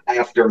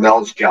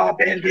Mel's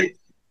job ended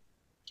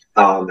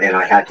and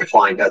I had to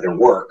find other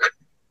work,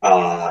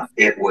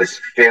 it was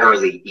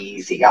fairly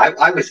easy.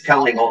 I was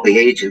telling all the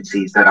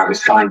agencies that I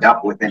was signed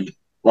up with in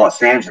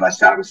Los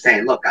Angeles, I was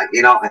saying, look, I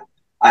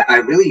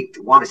really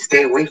want to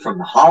stay away from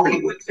the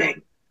Hollywood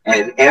thing.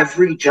 And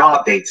every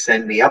job they'd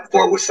send me up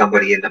for was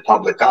somebody in the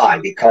public eye,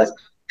 because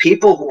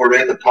people who are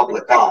in the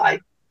public eye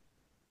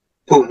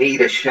who need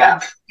a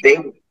chef,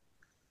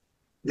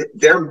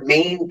 their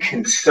main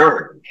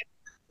concern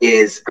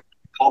is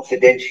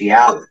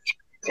confidentiality.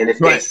 And if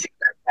they see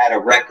that a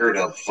record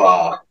of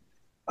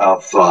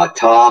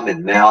Tom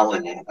and Mel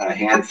and a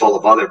handful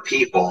of other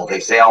people, they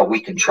say, oh, we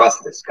can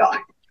trust this guy.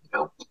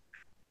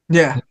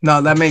 Yeah,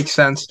 no, that makes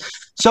sense.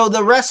 So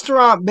the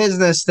restaurant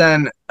business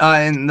then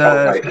in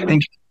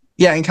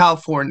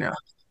California,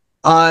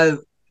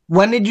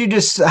 when did you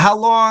how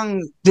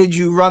long did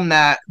you run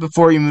that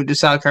before you moved to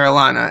South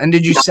Carolina? And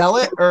did you sell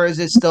it, or is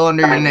it still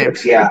under your name?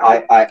 Yeah,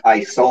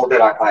 I sold it.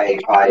 I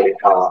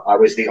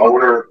was the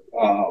owner,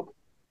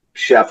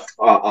 chef,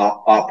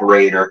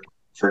 operator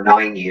for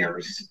 9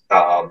 years.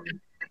 LA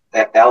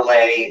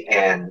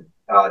and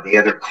the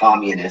other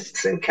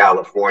communists in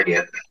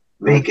California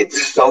make it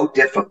so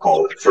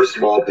difficult for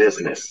small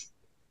business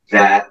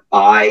that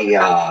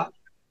I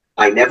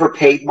never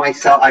paid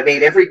myself. I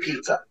made every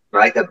pizza,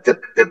 right?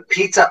 The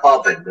pizza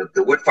oven,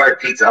 the wood-fired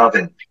pizza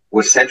oven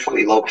was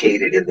centrally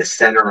located in the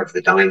center of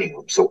the dining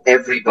room, so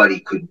everybody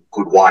could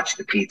watch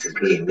the pizzas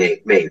being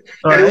made.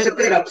 And it was a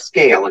bit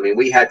upscale. I mean,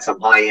 we had some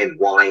high-end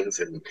wines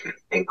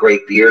and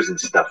great beers and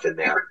stuff in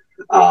there.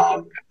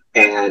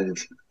 And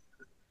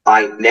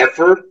I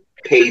never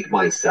paid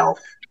myself,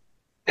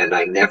 and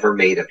I never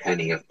made a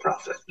penny of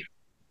profit.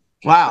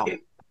 Wow.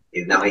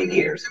 In 9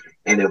 years.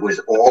 And it was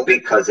all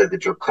because of the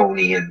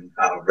draconian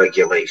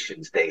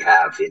regulations they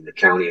have in the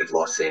county of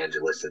Los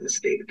Angeles and the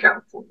state of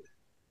California.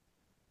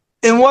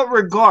 In what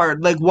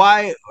regard? Like,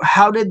 why?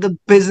 How did the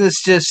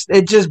business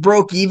just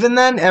broke even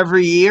then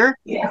every year?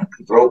 Yeah,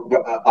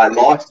 I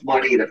lost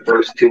money the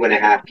first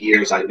 2.5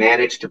 years. I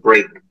managed to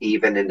break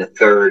even in the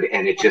third,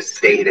 and it just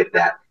stayed at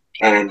that.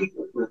 And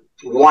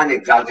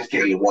I'll just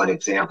give you one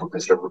example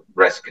because the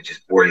rest could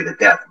just bore you to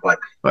death. But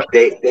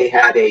they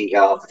had a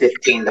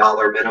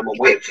 $15 minimum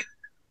wage.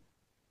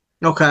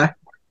 Okay.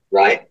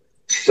 Right.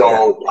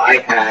 So I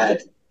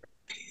had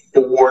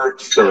 4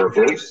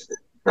 servers.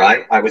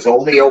 Right. I was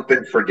only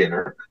open for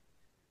dinner.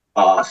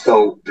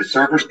 So the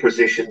servers'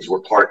 positions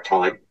were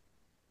part-time.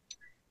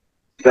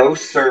 Those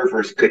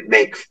servers could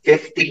make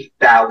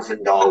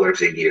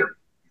 $50,000 a year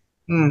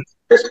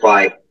just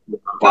by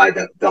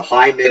the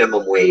high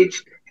minimum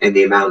wage and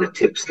the amount of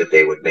tips that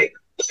they would make.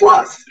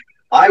 Plus,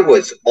 I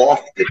was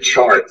off the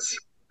charts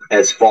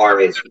as far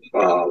as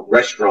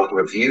restaurant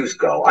reviews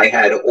go. I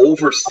had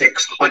over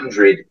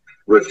 600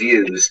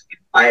 reviews.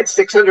 I had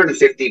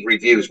 650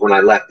 reviews when I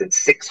left, and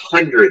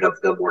 600 of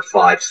them were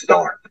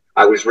 5-star.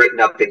 I was written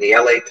up in the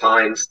LA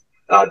Times,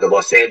 the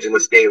Los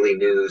Angeles Daily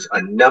News,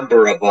 a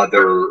number of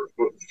other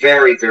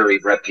very, very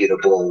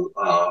reputable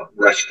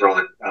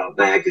restaurant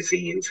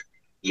magazines,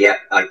 yet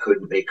I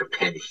couldn't make a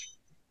penny.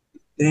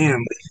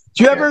 Damn.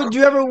 Do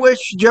you ever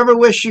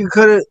wish you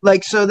could have,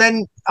 like, so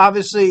then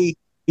obviously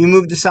you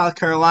moved to South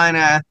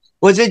Carolina.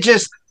 Was it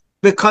just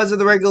because of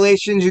the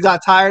regulations you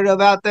got tired of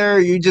out there? Or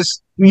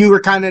you were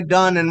kind of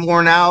done and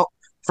worn out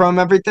from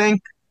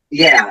everything?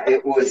 Yeah,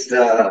 it was.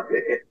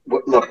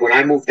 Look, when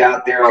I moved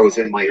out there, I was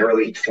in my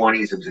early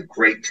 20s. It was a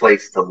great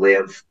place to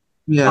live.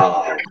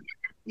 Yeah.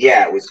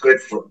 Yeah, it was good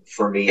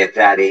for me at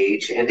that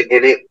age. And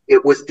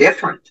it was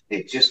different.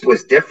 It just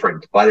was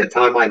different. By the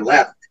time I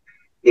left,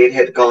 it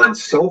had gone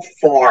so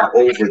far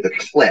over the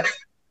cliff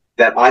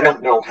that I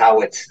don't know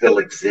how it still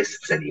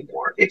exists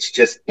anymore. It's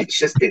just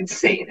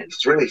insane.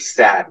 It's really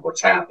sad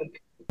what's happened.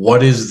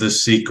 What is the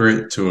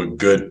secret to a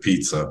good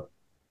pizza?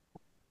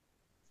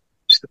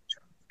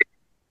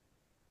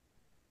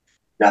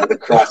 Now the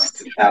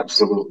crust,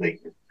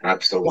 absolutely.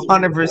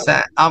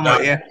 100%. I'm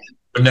with you.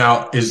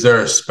 Now, is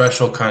there a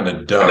special kind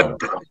of dough?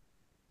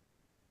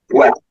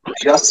 Well,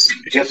 just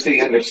so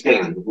you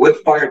understand,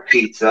 wood-fired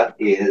pizza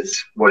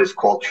is what is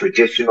called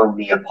traditional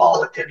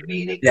Neapolitan,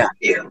 meaning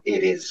it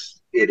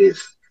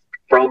is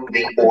from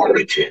the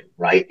origin,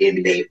 right,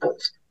 in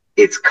Naples.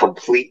 It's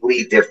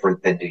completely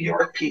different than New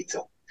York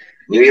pizza.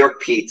 New York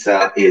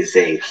pizza is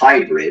a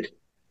hybrid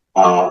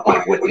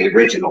of what the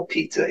original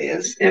pizza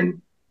is.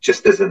 And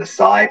just as an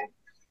aside,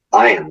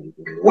 I am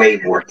way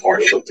more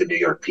partial to New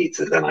York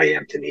pizza than I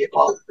am to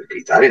Neapolitan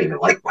pizza. I didn't even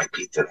like my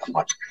pizza that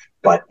much,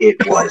 but it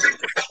was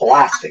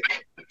classic,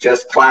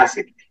 just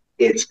classic.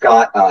 It's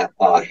got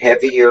a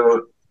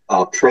heavier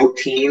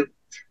protein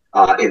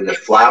in the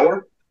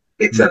flour.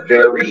 It's a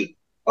very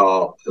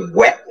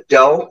wet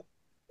dough.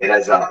 It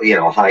has a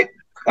high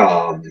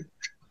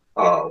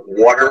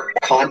water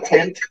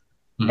content,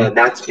 and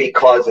that's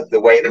because of the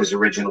way it was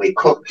originally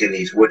cooked in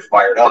these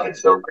wood-fired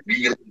ovens. They're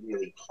really,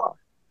 really hot.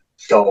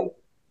 So,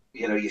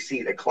 you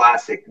see the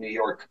classic New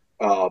York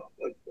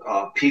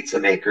pizza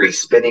maker.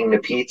 He's spinning the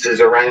pizzas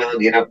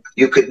around.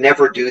 You could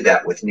never do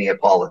that with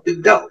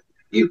Neapolitan dough.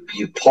 You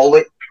pull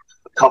it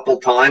a couple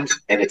times,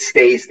 and it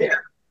stays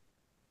there.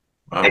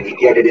 Wow. And you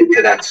get it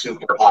into that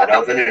super hot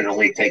oven, and it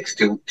only takes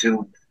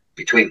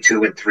between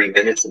 2 and 3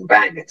 minutes, and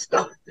bang, it's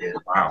done. Yeah.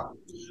 Wow.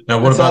 Now,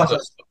 what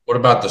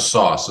about the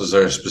sauce? Is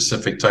there a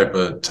specific type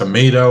of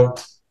tomato?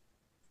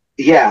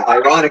 Yeah,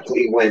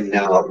 ironically, when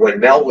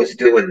Mel was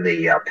doing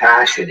the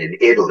Passion in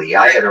Italy,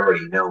 I had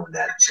already known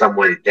that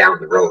somewhere down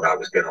the road I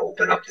was going to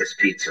open up this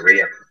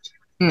pizzeria,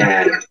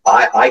 and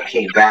I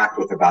came back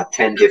with about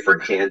 10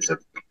 different cans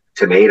of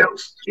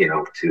tomatoes,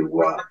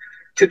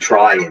 to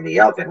try in the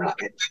oven.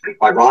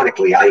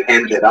 Ironically, I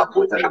ended up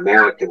with an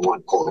American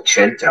one called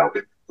Cento,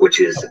 which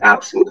is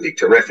absolutely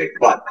terrific.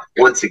 But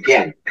once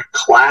again,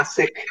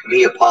 classic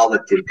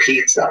Neapolitan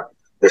pizza,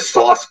 the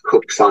sauce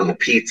cooks on the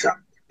pizza.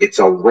 It's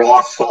a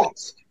raw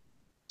sauce.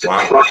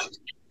 It's crushed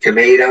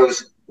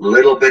tomatoes,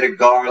 little bit of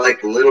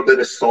garlic, a little bit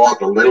of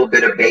salt, a little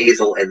bit of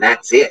basil, and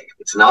that's it.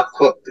 It's not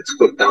cooked. It's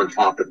cooked on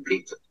top of the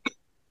pizza.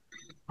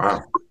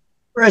 Wow.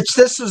 Rich,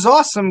 this was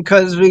awesome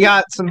because we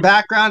got some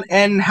background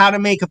and how to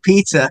make a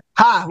pizza.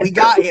 Ha, we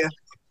got you.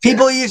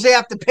 People usually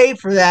have to pay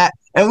for that,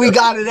 and we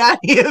got it out of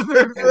you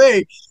for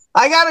free.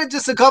 I got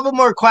just a couple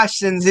more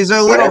questions. These are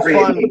a little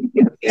fun.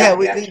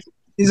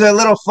 These are a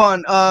little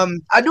fun.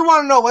 I do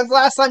want to know, when's the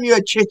last time you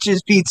had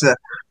Chich's Pizza?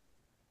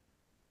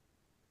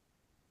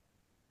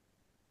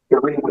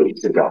 3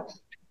 weeks ago.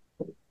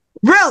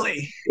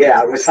 Really?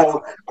 Yeah,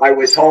 I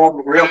was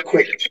home real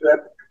quick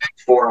trip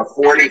for a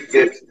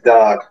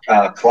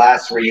 45th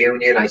class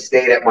reunion. I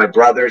stayed at my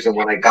brother's, and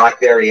when I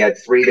got there, he had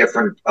 3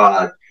 different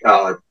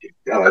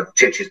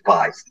Chich's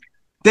pies.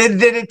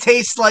 Did it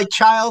taste like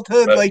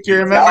childhood, like you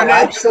remember Oh,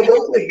 that?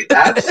 absolutely.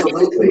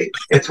 Absolutely.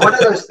 It's one of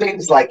those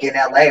things like in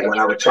LA when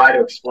I would try to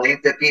explain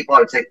to people, I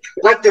would say,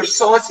 like their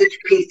sausage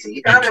pizza.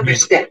 You gotta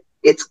understand,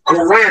 it's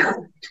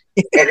ground.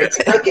 And it's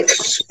like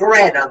it's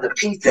spread on the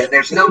pizza and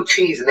there's no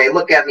cheese. And they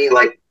look at me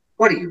like,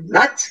 what are you,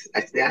 nuts?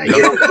 I said,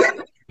 you don't get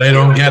it. They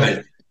don't get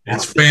it.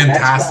 It's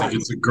fantastic.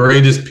 It's the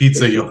greatest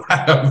pizza you'll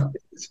have.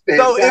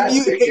 So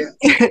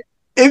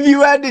if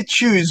you had to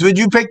choose, would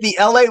you pick the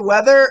LA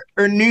weather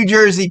or New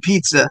Jersey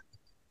pizza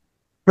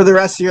for the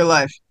rest of your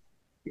life?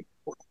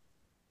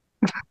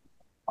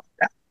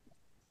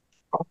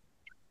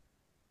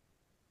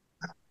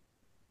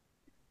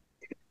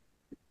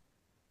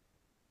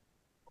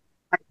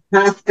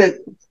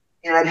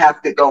 I'd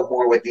have to go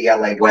more with the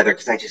LA weather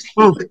because I just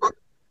hate the.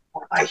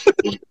 I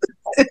hate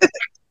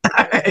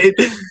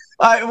it.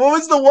 All right. What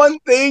was the one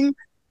thing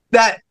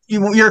that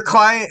your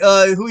client,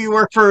 who you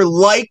work for,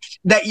 liked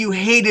that you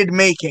hated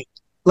making?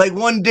 Like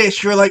one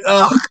dish you're like,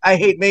 ugh, I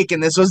hate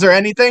making this. Was there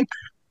anything?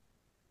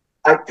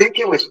 I think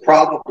it was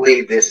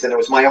probably this, and it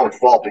was my own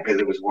fault because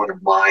it was one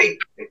of my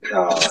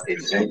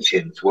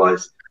inventions.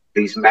 Was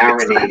these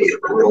marinated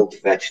grilled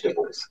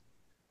vegetables,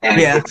 and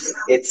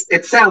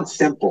it sounds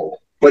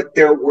simple, but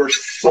there were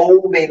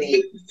so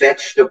many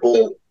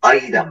vegetable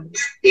items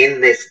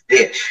in this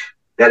dish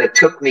that it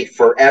took me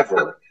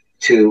forever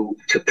to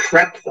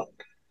prep them.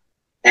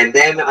 And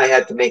then I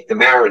had to make the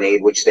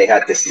marinade, which they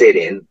had to sit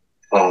in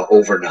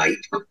overnight.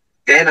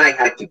 Then I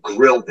had to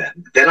grill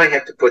them. Then I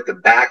had to put them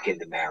back in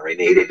the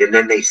marinated, and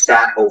then they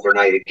sat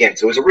overnight again.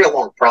 So it was a real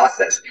long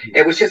process.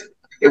 It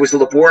was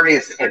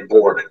laborious and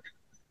boring.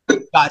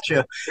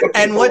 Gotcha.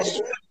 And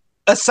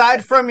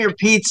aside from your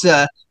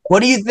pizza, what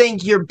do you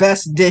think your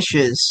best dish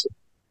is?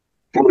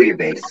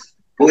 Bouillabaisse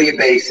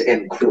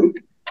and croûte,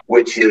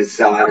 which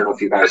is I don't know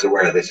if you guys are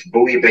aware of this.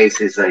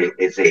 Bouillabaisse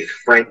is a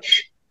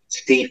French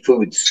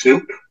seafood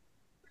soup,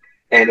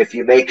 and if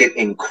you make it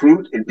in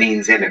croûte, it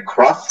means in a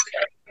crust.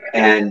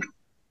 And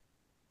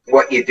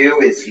what you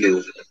do is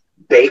you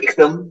bake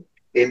them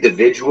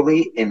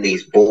individually in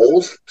these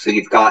bowls. So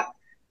you've got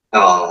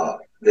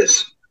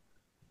this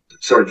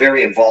sort of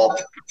very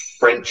involved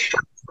French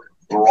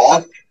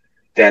broth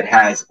that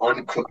has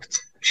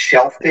uncooked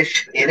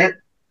shellfish in it,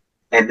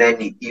 and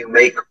then you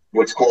make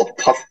what's called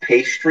puff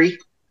pastry,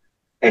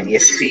 and you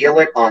seal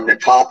it on the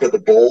top of the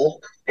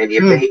bowl, and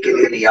you bake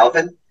it in the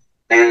oven.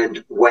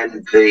 And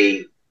when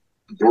the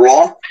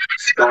broth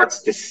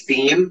starts to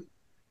steam,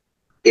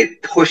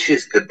 it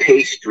pushes the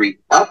pastry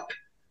up,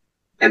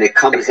 and it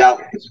comes out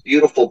with this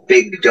beautiful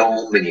big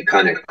dome, and you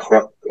kind of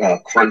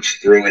crunch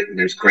through it, and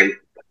there's great,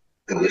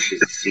 delicious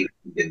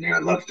seafood in there. I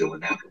love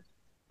doing that.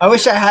 I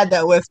wish I had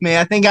that with me.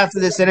 I think after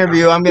this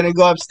interview, I'm going to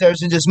go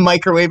upstairs and just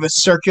microwave a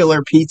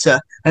circular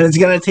pizza, and it's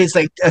going to taste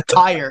like a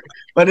tire,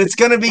 but it's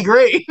going to be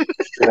great.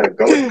 Yeah,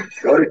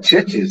 go to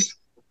Chich's.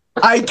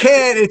 I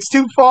can't. It's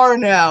too far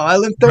now. I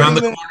live 30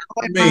 minutes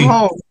away from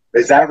home.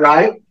 Is that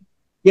right?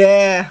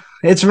 Yeah,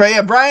 it's right.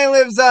 Yeah, Brian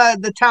lives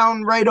the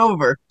town right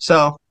over,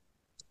 so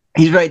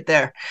he's right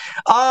there.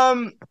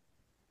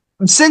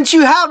 Since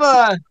you have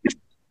a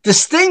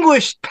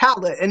distinguished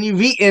palate and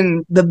you've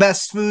eaten the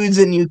best foods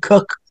and you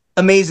cook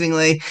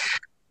amazingly,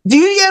 do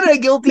you get a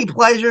guilty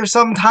pleasure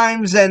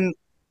sometimes? And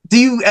do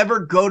you ever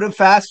go to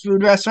fast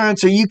food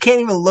restaurants, or you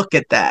can't even look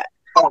at that?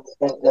 All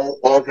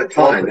the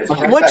time.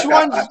 Which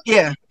ones?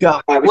 Yeah, go.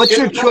 What's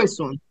your choice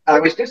one? I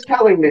was just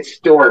telling this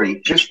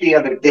story just the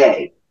other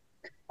day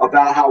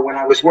about how when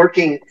I was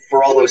working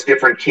for all those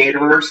different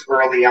caterers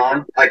early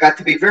on, I got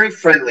to be very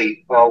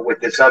friendly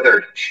with this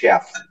other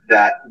chef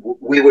that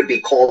we would be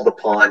called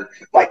upon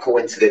by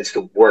coincidence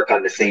to work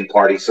on the same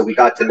party. So we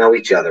got to know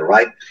each other,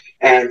 right?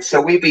 And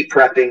so we'd be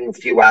prepping a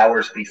few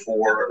hours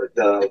before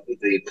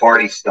the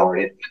party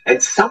started.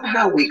 And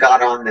somehow we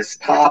got on this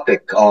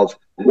topic of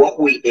what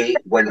we ate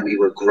when we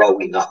were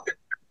growing up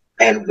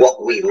and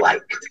what we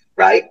liked,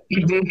 right?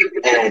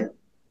 Mm-hmm. And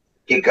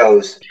he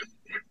goes,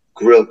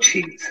 grilled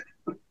cheese.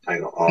 I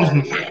go, oh,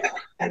 yeah.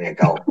 And I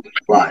go,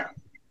 but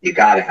you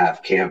got to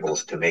have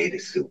Campbell's tomato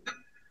soup.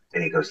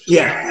 And he goes,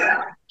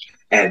 yeah.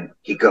 And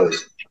he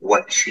goes,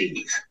 what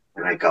cheese?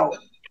 And I go,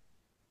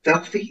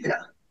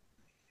 Velveeta.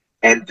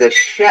 And the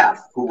chef,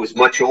 who was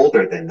much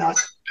older than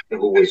us,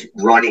 who was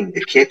running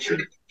the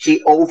kitchen,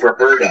 he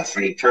overheard us,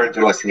 and he turned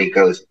to us and he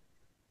goes,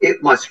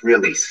 it must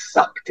really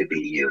suck to be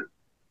you.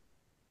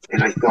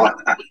 And I thought,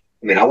 I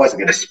mean, I wasn't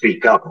going to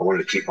speak up. I wanted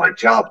to keep my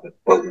job,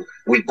 but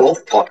we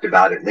both talked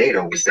about it later.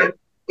 And we said,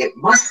 it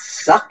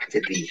must suck to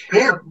be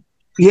him.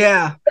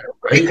 Yeah.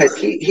 Because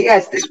he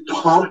has this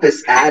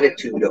pompous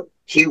attitude of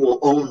he will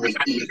only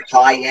eat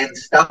high-end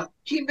stuff.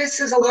 He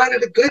misses a lot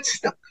of the good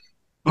stuff.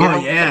 You know,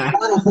 yeah. A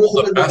lot of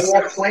hole in the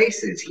wall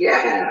places.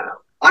 Yeah.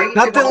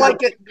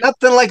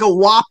 Nothing like a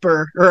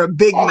Whopper or a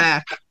Big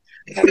Mac.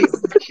 Yeah, you're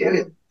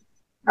kidding.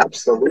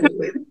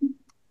 Absolutely.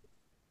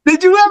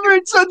 Did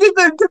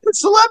the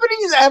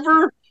celebrities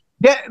ever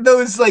get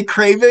those like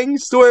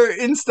cravings to where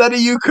instead of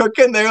you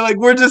cooking, they're like,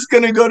 we're just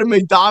gonna go to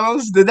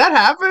McDonald's? Did that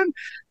happen?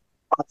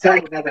 I'll tell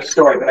you another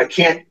story, but I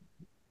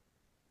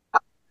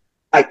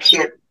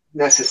can't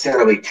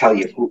necessarily tell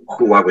you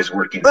who I was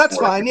working That's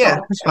for. Fine, yeah.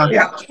 That's fine.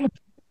 Yeah.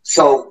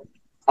 So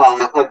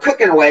I'm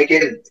cooking away,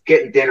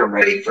 getting dinner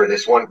ready for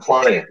this one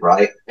client,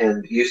 right?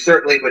 And you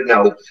certainly would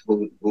know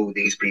who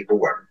these people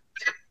were.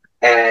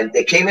 And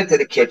they came into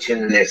the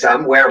kitchen and they said,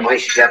 I'm wearing my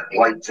chef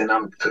whites and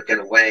I'm cooking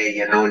away,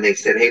 you know, and they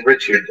said, hey,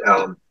 Richard,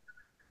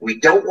 we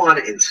don't want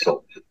to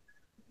insult you,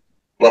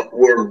 but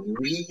we're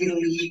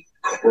really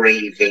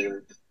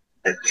craving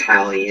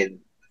Italian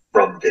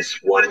from this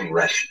one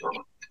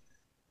restaurant.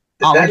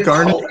 Olive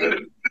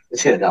Garden?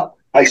 You know,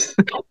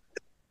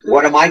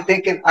 what am I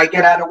thinking? I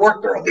get out of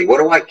work early. What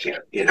do I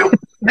care, you know?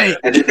 Hey.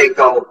 And then they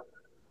go,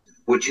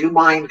 would you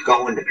mind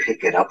going to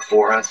pick it up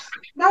for us?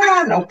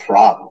 No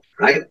problem,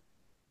 right?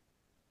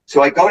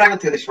 So I go down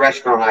to this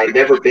restaurant. I had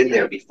never been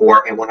there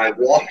before. And when I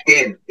walked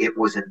in, it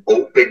was an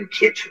open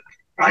kitchen,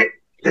 right?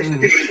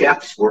 The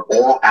chefs were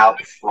all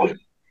out front.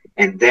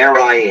 And there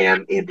I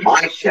am in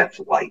my chef's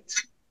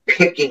whites,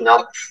 picking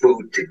up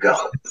food to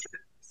go.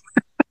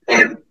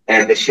 And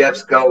the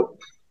chefs go,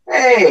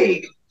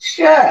 hey,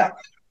 chef,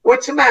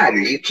 what's the matter?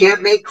 You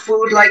can't make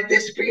food like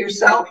this for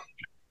yourself?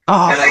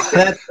 Oh, and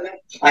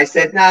I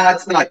said, no,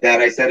 it's not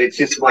that. I said, it's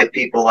just my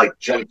people like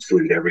junk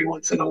food every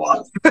once in a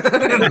while.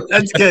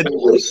 That's good. I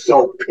was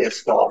so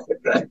pissed off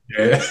at that.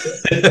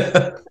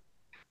 Yeah.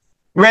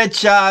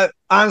 Rich,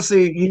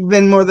 honestly, you've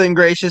been more than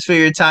gracious for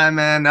your time,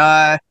 man.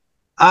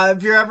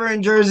 If you're ever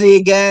in Jersey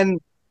again,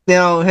 you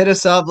know, hit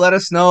us up, let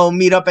us know,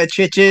 meet up at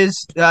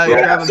Chitch's,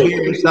 grab a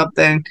beer or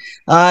something.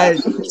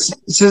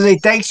 Susie,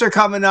 thanks for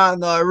coming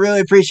on, though. I really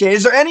appreciate it.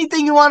 Is there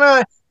anything you want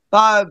to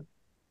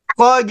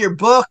plug, your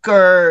book,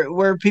 or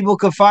where people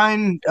could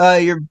find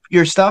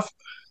your stuff?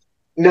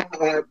 No,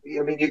 I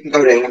mean, you can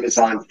go to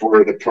Amazon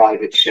for The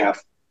Private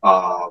Chef.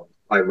 I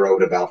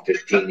wrote about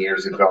 15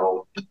 years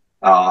ago.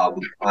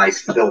 I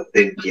still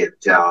think it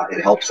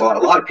helps a lot. A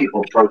lot of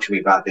people approach me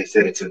about it. They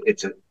said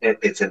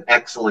it's an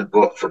excellent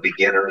book for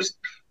beginners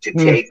to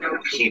take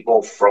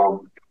people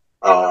from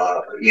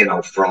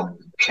from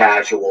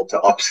casual to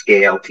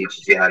upscale.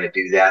 Teaches you how to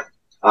do that.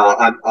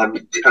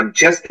 I'm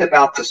just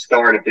about to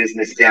start a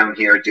business down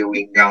here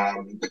doing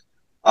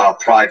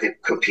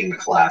private cooking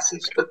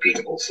classes for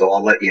people. So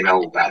I'll let you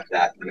know about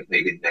that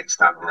maybe next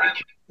time around.